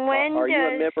 And when are you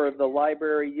a member of the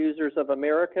Library Users of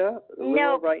America?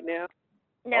 No. Right now?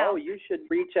 No. Oh, you should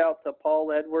reach out to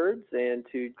Paul Edwards and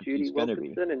to Judy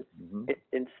Wilkinson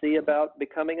and see about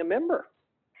becoming a member.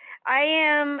 I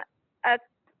am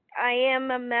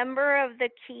a member of the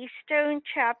Keystone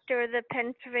chapter of the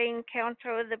Pennsylvania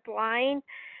Council of the Blind.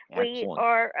 Excellent. We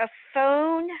are a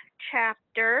phone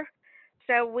chapter,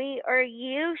 so we are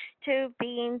used to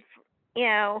being,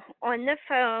 on the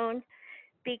phone,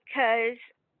 because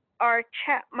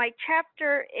my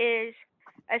chapter is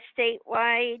a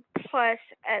statewide plus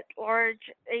at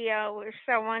large. If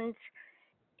someone's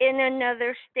in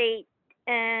another state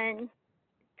and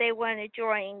they want to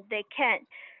join, they can.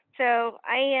 So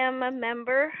I am a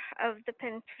member of the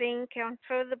Pennsylvania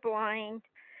Council of the Blind,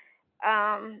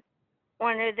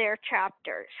 one of their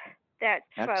chapters. That's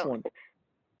excellent. phone.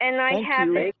 And I Thank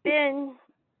haven't you. been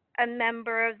a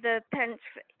member of the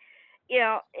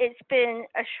it's been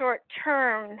a short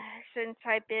term since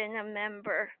I've been a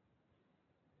member.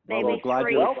 Maybe Well, we're glad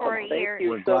 3 or 4 years.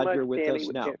 We're glad you're with us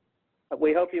now.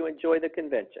 We hope you enjoy the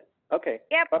convention. Okay.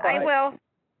 Yep, bye-bye. I will.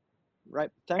 Right.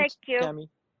 Thanks, Thank you. Tammy.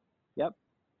 Yep.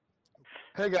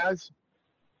 Hey guys.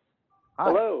 Hi.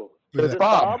 Hello. Who's Is this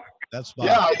Bob. That's Bob.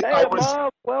 Yeah, Hey,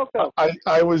 Bob, welcome.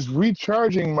 I was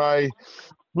recharging my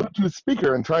Bluetooth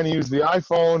speaker and trying to use the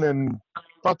iPhone and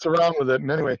futz around with it.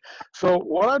 And anyway, so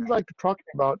what I'd like to talk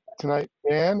about tonight,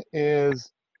 Dan,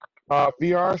 is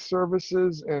VR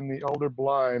services and the elder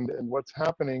blind and what's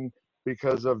happening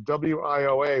because of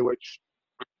WIOA, which,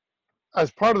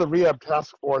 as part of the rehab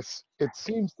task force, it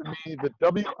seems to me that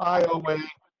WIOA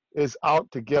is out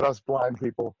to get us blind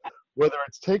people, whether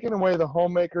it's taking away the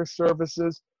homemaker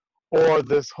services or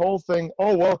this whole thing.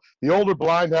 Oh, well, the older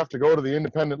blind have to go to the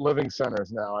independent living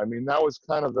centers now. I mean, that was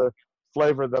kind of the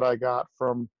flavor that I got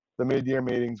from the mid-year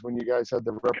meetings when you guys had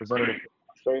the representative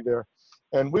stay there.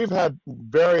 And we've had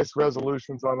various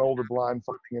resolutions on older blind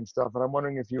funding and stuff, and I'm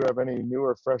wondering if you have any new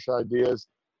or fresh ideas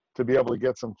to be able to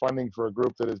get some funding for a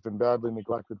group that has been badly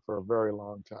neglected for a very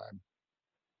long time.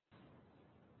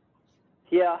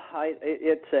 Yeah,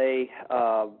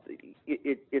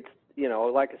 it's you know,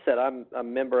 like I said, I'm a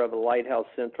member of the Lighthouse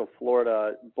Central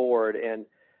Florida board, and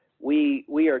we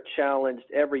are challenged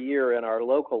every year in our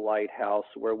local lighthouse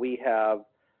where we have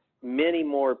many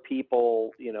more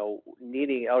people, you know,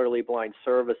 needing elderly blind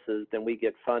services than we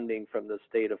get funding from the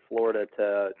state of Florida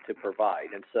to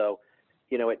provide. And so,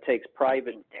 you know, it takes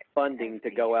private funding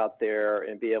to go out there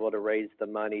and be able to raise the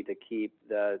money to keep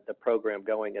the program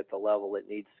going at the level it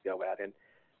needs to go at. And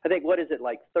I think, what is it,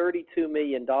 like $32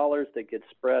 million that gets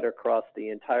spread across the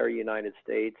entire United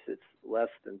States? It's less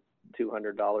than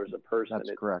 $200 a person.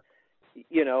 That's correct.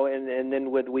 You know, and then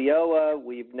with WIOA,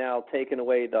 we've now taken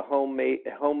away the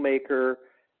homemaker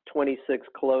 26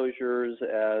 closures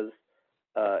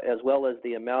as well as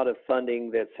the amount of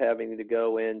funding that's having to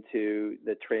go into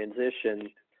the transition,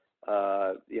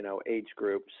 you know, age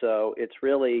group. So it's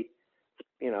really,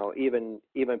 you know, even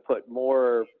put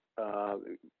more,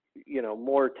 you know,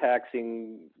 more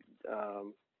taxing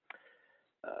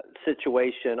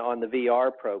situation on the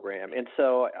VR program. And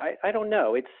so I don't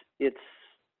know.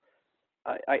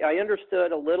 I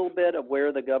understood a little bit of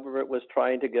where the government was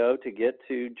trying to go to get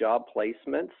to job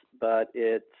placements, but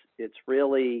it's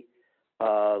really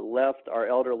left our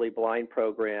elderly blind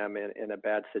program in a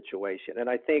bad situation. And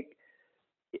I think,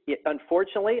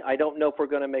 unfortunately, I don't know if we're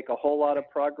going to make a whole lot of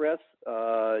progress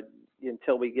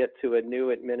until we get to a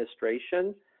new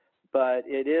administration. But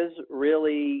it is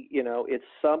really, you know, it's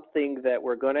something that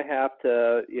we're going to have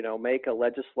to, you know, make a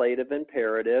legislative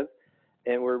imperative.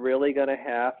 And we're really going to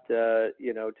have to,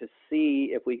 you know, to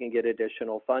see if we can get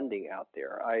additional funding out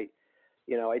there.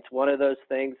 You know, it's one of those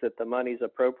things that the money's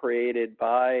appropriated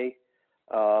by,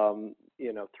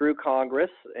 you know, through Congress,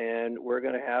 and we're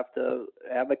going to have to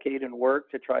advocate and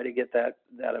work to try to get that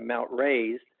amount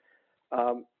raised.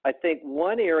 I think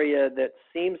one area that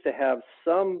seems to have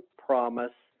some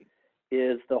promise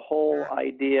is the whole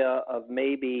idea of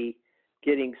maybe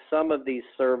getting some of these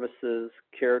services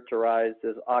characterized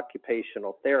as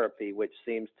occupational therapy, which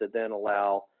seems to then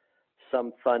allow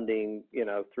some funding, you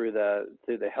know, through the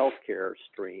healthcare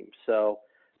stream. So,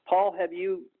 Paul, have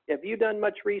you done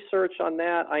much research on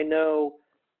that? I know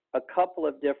a couple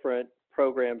of different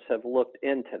programs have looked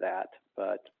into that,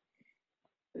 but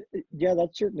yeah,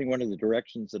 that's certainly one of the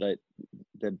directions that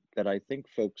I think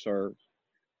folks are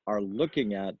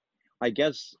looking at. I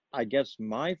guess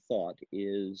my thought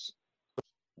is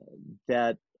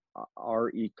that our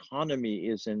economy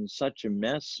is in such a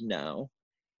mess now,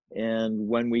 and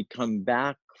when we come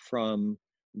back from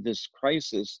this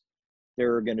crisis,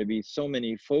 there are going to be so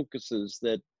many focuses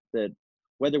that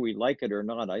whether we like it or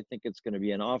not, I think it's going to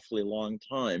be an awfully long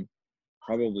time,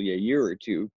 probably a year or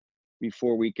two,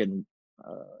 before we can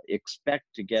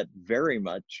expect to get very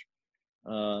much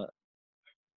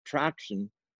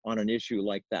traction on an issue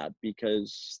like that,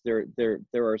 because there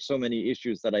are so many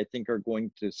issues that I think are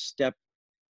going to step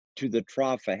to the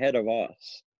trough ahead of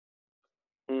us.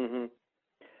 Mm-hmm.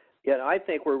 Yeah, I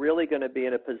think we're really going to be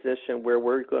in a position where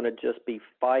we're going to just be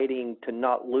fighting to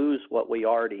not lose what we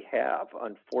already have,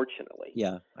 unfortunately.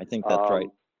 Yeah, I think that's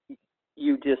right.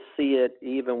 You just see it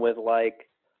even with like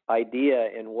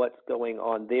IDEA and what's going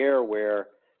on there, where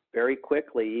very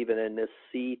quickly, even in this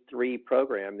C3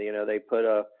 program, you know, they put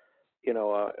a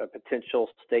potential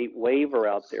state waiver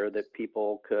out there that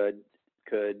people could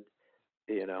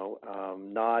you know,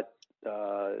 not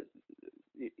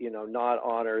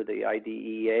honor the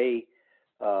IDEA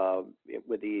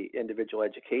with the individual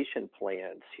education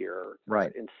plans here.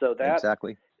 Right. And so that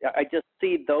exactly. I just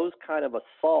see those kind of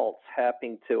assaults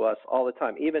happening to us all the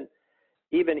time.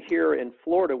 Even here in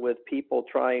Florida, with people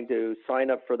trying to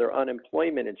sign up for their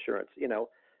unemployment insurance, you know,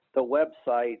 the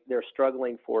website, they're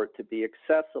struggling for it to be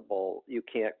accessible. You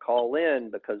can't call in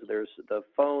because the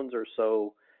phones are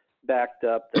so backed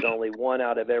up that only 1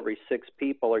 out of every 6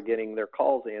 people are getting their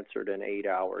calls answered in 8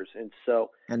 hours. And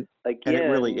so, And again, it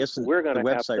really isn't, we're going the to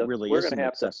have website to really we're going isn't to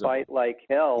have to accessible. fight like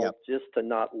hell Yep. just to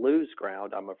not lose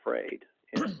ground, I'm afraid.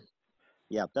 Yeah.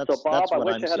 Yeah, So, that's Bob, I what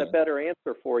wish I'm I had a seeing. better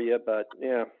answer for you, but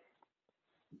yeah.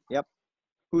 Yep.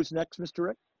 Who's next, Mr.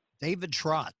 Rick? David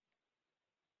Trott.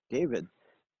 David.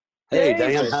 Hey,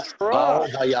 Dan, David Paul,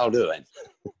 Trott. how y'all doing?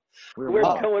 We're We're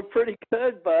well. doing pretty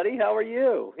good, buddy. How are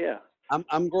you? Yeah.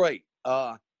 I'm great.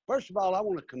 First of all, I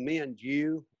want to commend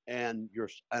you and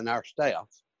our staff.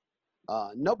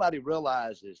 Nobody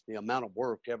realizes the amount of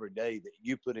work every day that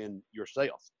you put in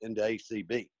yourself into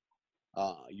ACB.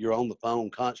 You're on the phone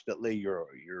constantly.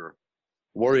 You're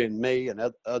worrying me and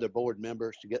other board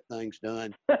members to get things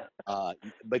done.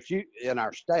 But you and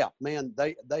our staff, man,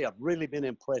 they have really been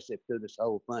impressive through this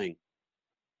whole thing.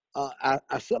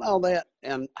 I said all that,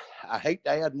 and I hate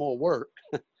to add more work,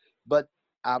 but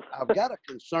I've got a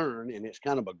concern, and it's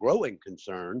kind of a growing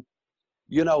concern.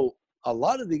 You know, a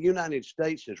lot of the United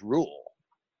States is rural,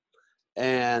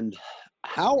 and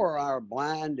how are our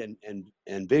blind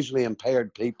and visually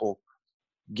impaired people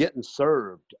getting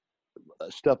served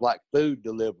stuff like food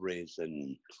deliveries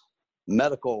and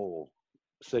medical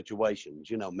situations,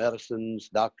 you know, medicines,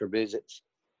 doctor visits,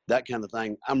 that kind of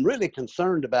thing? I'm really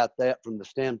concerned about that from the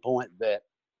standpoint that,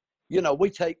 you know, we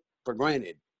take for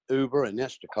granted Uber and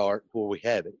Instacart where we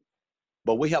have it,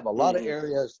 but we have a lot of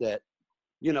areas that,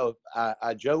 you know,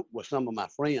 I joke with some of my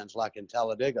friends, like in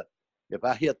Talladega, if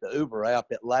I hit the Uber app,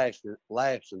 it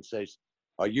laughs and says,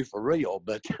 "Are you for real?"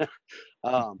 But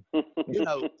you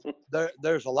know,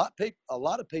 there's a lot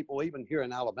of people even here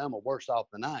in Alabama worse off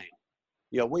than I am.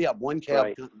 You know, we have one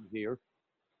cab company here,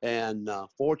 and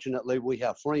fortunately we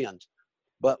have friends,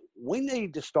 but we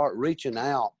need to start reaching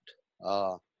out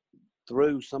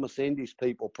through some of Cindy's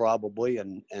people probably,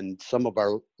 and some of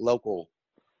our local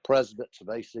presidents of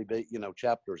ACB, you know,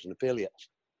 chapters and affiliates.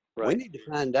 We need to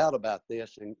find out about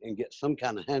this and get some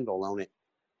kind of handle on it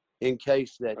in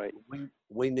case that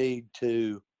we need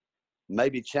to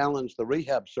maybe challenge the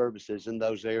rehab services in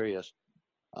those areas.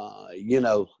 You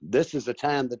know, this is a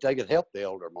time that they could help the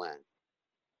elder blind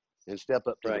and step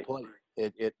up to the plate.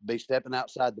 It'd be stepping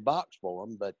outside the box for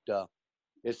them, but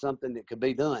it's something that could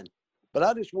be done. But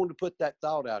I just wanted to put that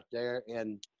thought out there.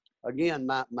 And again,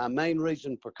 my main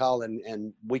reason for calling,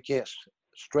 and we can't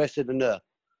stress it enough,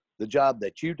 the job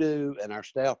that you do and our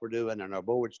staff are doing and our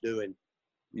board's doing,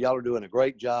 y'all are doing a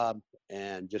great job,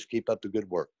 and just keep up the good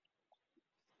work.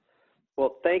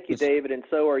 Well, thank you, David, and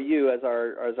so are you as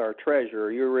our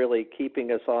treasurer. You're really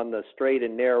keeping us on the straight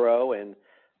and narrow, and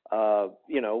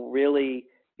you know, really,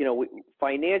 you know,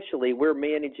 financially, we're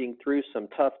managing through some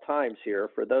tough times here.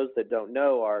 For those that don't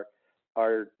know,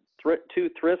 our 2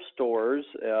 thrift stores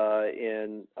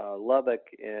in Lubbock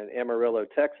and Amarillo,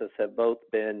 Texas, have both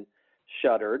been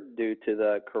shuttered due to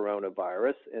the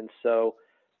coronavirus, and so,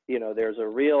 you know, there's a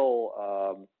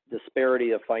real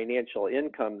disparity of financial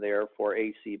income there for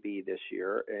ACB this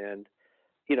year. And,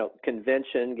 you know,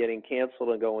 convention getting canceled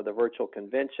and going with a virtual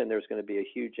convention, there's going to be a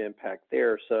huge impact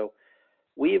there. So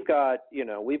we've got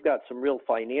some real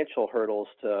financial hurdles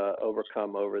to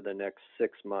overcome over the next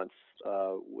 6 months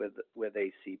with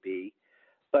ACB.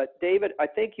 But David, I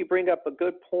think you bring up a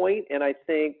good point, and I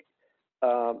think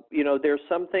you know, there's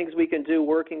some things we can do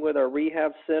working with our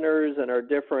rehab centers and our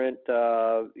different,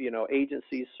 you know,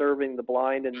 agencies serving the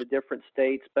blind in the different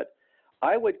states. But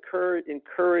I would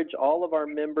encourage all of our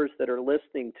members that are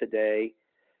listening today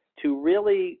to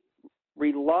really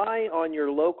rely on your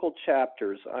local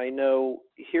chapters. I know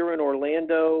here in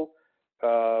Orlando,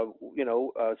 you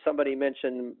know, somebody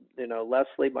mentioned, you know,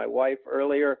 Leslie, my wife,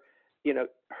 earlier. You know,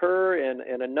 her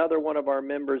and another one of our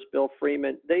members, Bill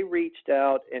Freeman, they reached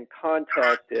out and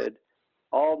contacted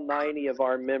all 90 of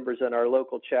our members in our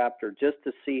local chapter just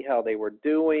to see how they were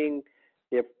doing,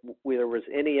 if there was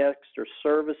any extra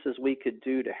services we could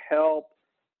do to help.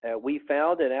 We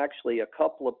found that actually a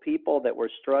couple of people that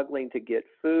were struggling to get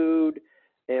food,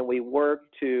 and we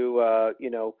worked to,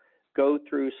 you know, go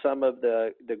through some of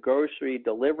the grocery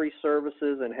delivery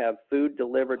services and have food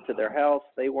delivered to their house.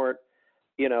 They weren't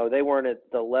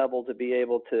at the level to be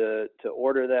able to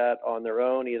order that on their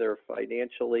own, either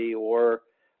financially or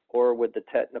with the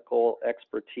technical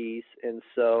expertise. And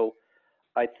so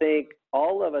I think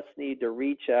all of us need to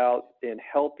reach out and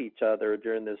help each other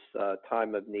during this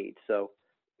time of need. So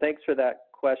thanks for that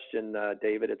question,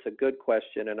 David. It's a good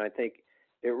question, and I think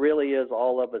it really is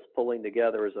all of us pulling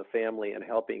together as a family and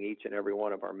helping each and every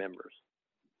one of our members.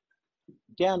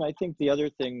 Dan, I think the other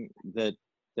thing that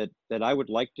I would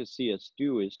like to see us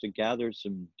do is to gather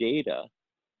some data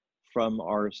from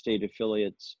our state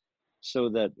affiliates so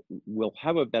that we'll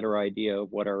have a better idea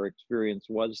of what our experience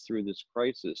was through this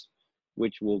crisis,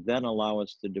 which will then allow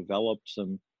us to develop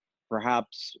some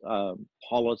perhaps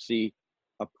policy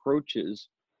approaches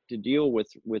to deal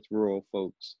with rural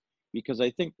folks. Because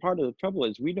I think part of the trouble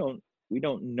is we don't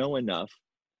know enough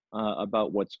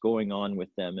about what's going on with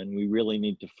them, and we really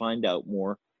need to find out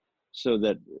more so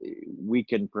that we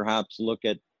can perhaps look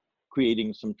at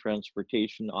creating some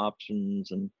transportation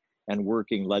options and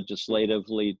working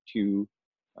legislatively to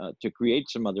create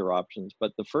some other options.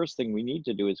 But the first thing we need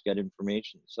to do is get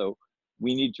information. So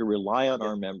we need to rely on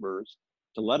our members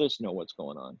to let us know what's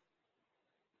going on.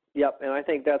 Yep, and I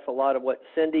think that's a lot of what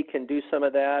Cindy can do, some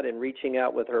of that, and reaching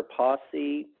out with her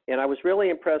posse. And I was really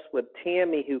impressed with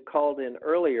Tammy, who called in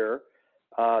earlier,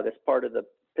 that's part of the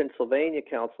Pennsylvania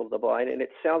Council of the Blind, and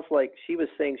it sounds like she was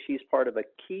saying she's part of a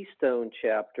Keystone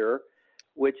chapter,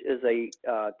 which is a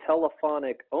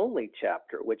telephonic-only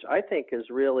chapter, which I think is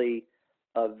really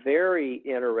a very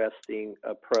interesting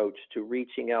approach to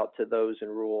reaching out to those in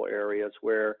rural areas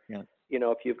where, you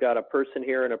know, if you've got a person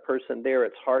here and a person there,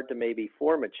 it's hard to maybe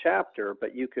form a chapter,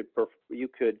 but you could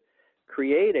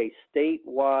create a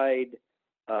statewide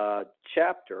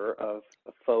chapter of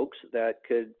folks that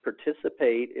could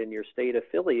participate in your state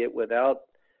affiliate without,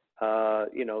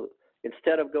 you know,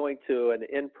 instead of going to an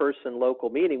in-person local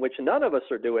meeting, which none of us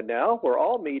are doing now, we're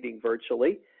all meeting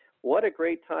virtually. What a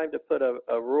great time to put a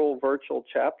rural virtual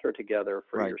chapter together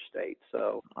for your state.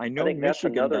 So I know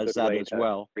Michigan does that as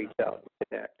well. Reach out and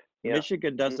connect. Yeah.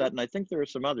 Michigan does that, and I think there are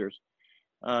some others.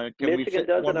 Can we Michigan fit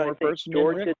does one it, more I think person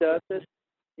Georgia in, Rick? does it.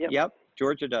 Yep,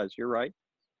 Georgia does. You're right.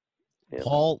 Yep.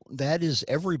 Paul, that is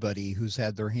everybody who's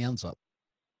had their hands up.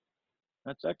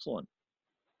 That's excellent.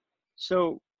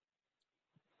 So,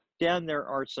 Dan, there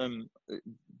are some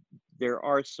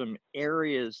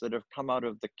areas that have come out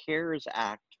of the CARES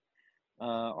Act.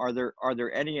 Are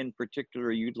there any in particular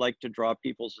you'd like to draw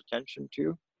people's attention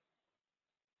to?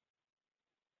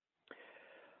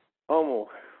 Oh,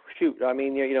 shoot. I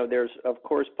mean, you know, there's, of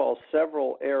course, Paul,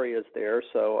 several areas there.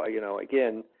 So, you know,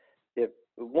 again,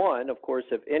 of course,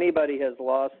 if anybody has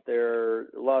lost their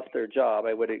job,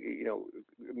 I would, you know,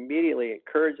 immediately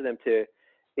encourage them to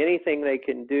anything they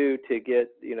can do to get,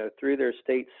 you know, through their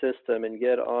state system and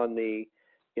get on the,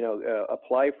 you know,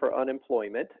 apply for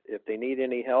unemployment. If they need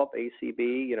any help,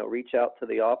 ACB, you know, reach out to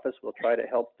the office. We'll try to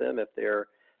help them if they're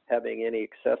having any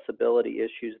accessibility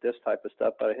issues, this type of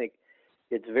stuff. But I think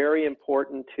it's very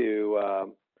important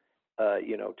to,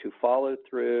 you know, to follow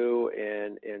through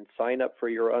and sign up for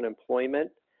your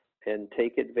unemployment and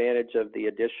take advantage of the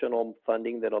additional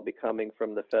funding that'll be coming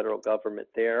from the federal government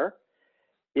there.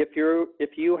 If you're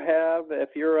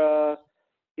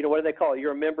you know, what do they call it?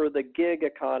 You're a member of the gig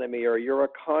economy, or you're a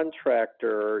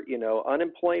contractor, you know,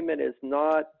 unemployment is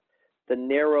not the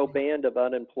narrow band of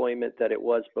unemployment that it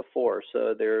was before.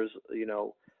 So there's, you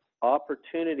know,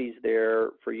 opportunities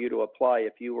there for you to apply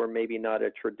if you were maybe not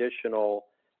a traditional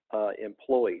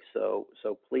employee. So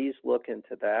please look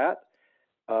into that.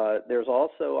 There's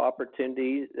also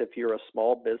opportunities if you're a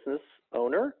small business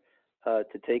owner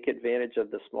to take advantage of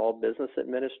the Small Business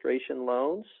Administration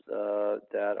loans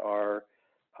that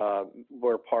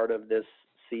were part of this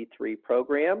C3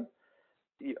 program.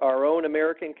 Our own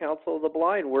American Council of the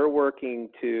Blind, we're working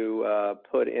to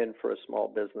put in for a Small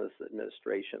Business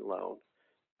Administration loan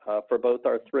for both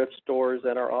our thrift stores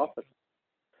and our office.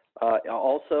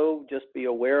 Also, just be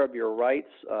aware of your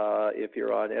rights. If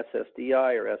you're on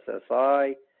SSDI or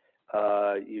SSI,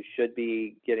 you should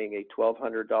be getting a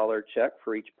 $1,200 check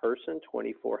for each person,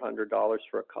 $2,400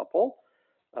 for a couple.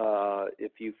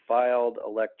 If you filed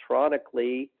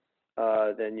electronically,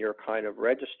 then you're kind of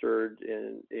registered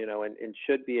and, you know, and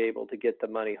should be able to get the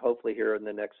money hopefully here in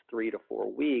the next 3 to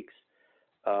 4 weeks.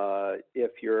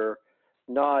 If you're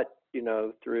not, you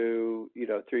know, through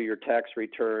your tax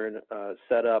return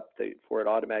set up for it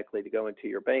automatically to go into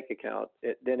your bank account,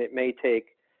 then it may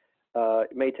take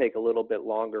a little bit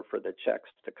longer for the checks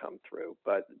to come through.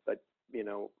 But you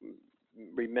know,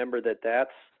 remember that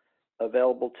that's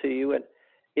available to you.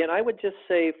 And I would just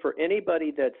say for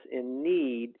anybody that's in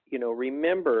need, you know,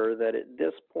 remember that at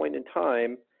this point in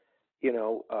time, you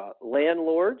know,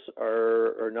 landlords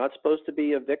are not supposed to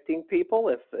be evicting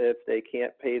people if they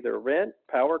can't pay their rent.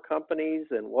 Power companies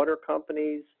and water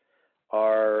companies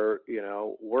are, you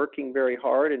know, working very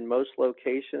hard in most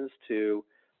locations to,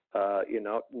 you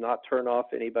know, not turn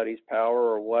off anybody's power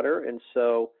or water. And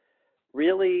so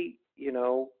really, you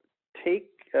know, take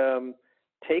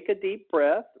a deep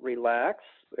breath, relax,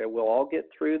 and we'll all get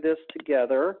through this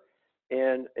together,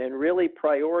 and really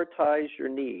prioritize your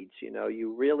needs. You know,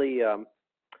 you really,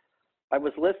 I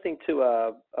was listening to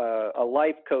a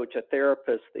life coach, a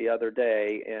therapist the other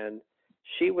day, and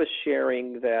she was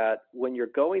sharing that when you're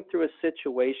going through a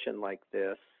situation like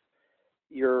this,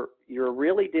 you're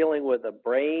really dealing with a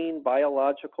brain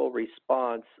biological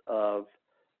response of,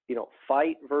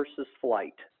 fight versus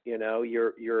flight.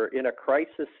 You're in a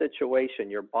crisis situation,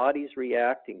 your body's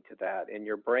reacting to that, and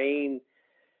your brain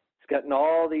it's gotten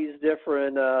all these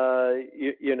different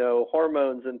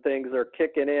hormones and things are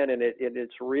kicking in, and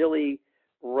it's really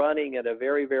running at a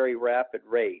very, very rapid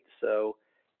rate. So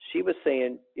she was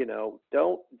saying,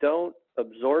 don't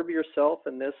absorb yourself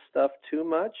in this stuff too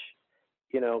much.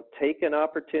 Take an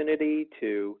opportunity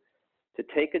to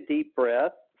take a deep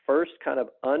breath. First, kind of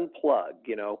unplug.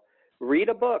 Read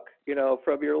a book,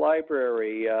 from your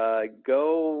library.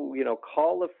 Go,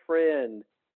 call a friend.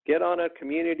 Get on a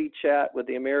community chat with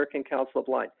the American Council of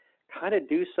Blind. Kind of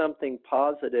do something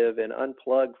positive and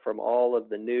unplug from all of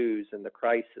the news and the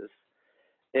crisis.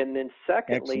 And then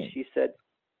secondly, Excellent.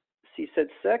 she said,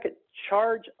 second,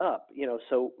 charge up.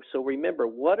 So remember,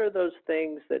 what are those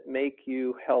things that make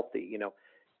you healthy?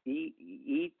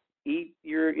 Eat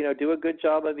your, do a good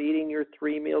job of eating your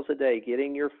 3 meals a day,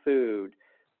 getting your food,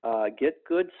 get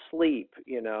good sleep,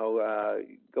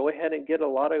 go ahead and get a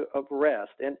lot of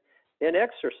rest and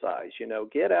exercise,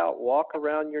 get out, walk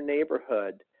around your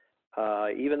neighborhood.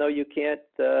 Even though you can't,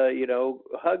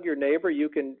 hug your neighbor, you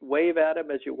can wave at him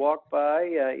as you walk by,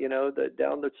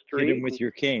 down the street. Hit him with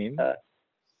your cane.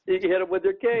 You hit him with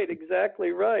your cane.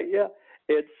 Exactly right. Yeah.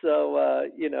 It's so,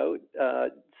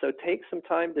 so take some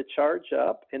time to charge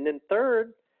up. And then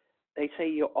third, they say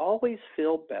you always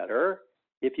feel better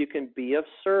if you can be of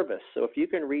service. So if you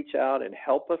can reach out and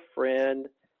help a friend,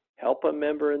 help a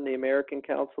member in the American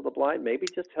Council of the Blind, maybe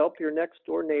just help your next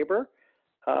door neighbor.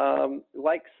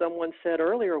 Like someone said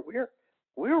earlier,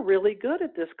 we're really good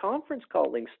at this conference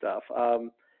calling stuff.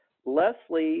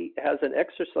 Leslie has an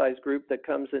exercise group that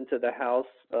comes into the house,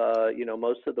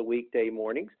 most of the weekday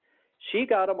mornings. She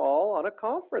got them all on a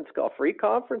conference call, free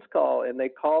conference call, and they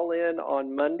call in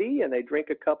on Monday and they drink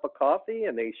a cup of coffee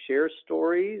and they share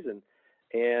stories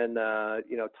and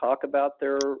talk about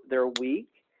their week.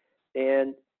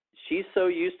 And she's so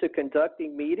used to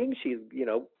conducting meetings, she,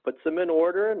 puts them in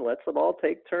order and lets them all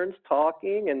take turns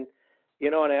talking. And,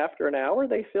 and after an hour,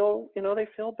 they feel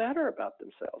better about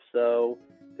themselves. So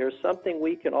there's something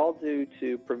we can all do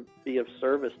to be of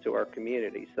service to our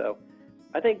community. So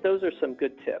I think those are some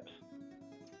good tips.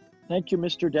 Thank you,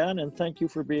 Mr. Dan, and thank you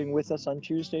for being with us on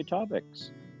Tuesday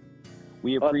Topics.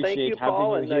 We appreciate thank you, having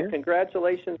Paul, you and here.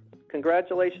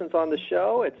 Congratulations on the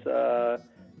show.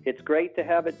 It's great to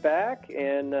have it back,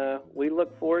 and we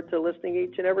look forward to listening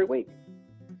each and every week.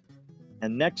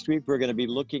 And next week, we're going to be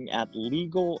looking at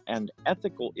legal and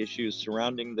ethical issues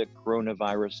surrounding the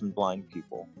coronavirus and blind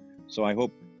people. So I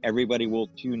hope everybody will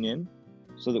tune in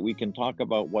so that we can talk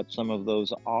about what some of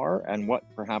those are and what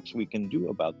perhaps we can do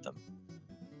about them.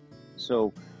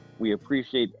 So we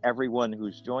appreciate everyone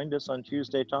who's joined us on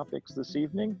Tuesday Topics this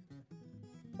evening.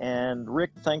 And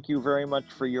Rick, thank you very much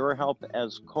for your help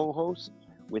as co-host.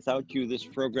 Without you, this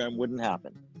program wouldn't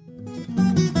happen.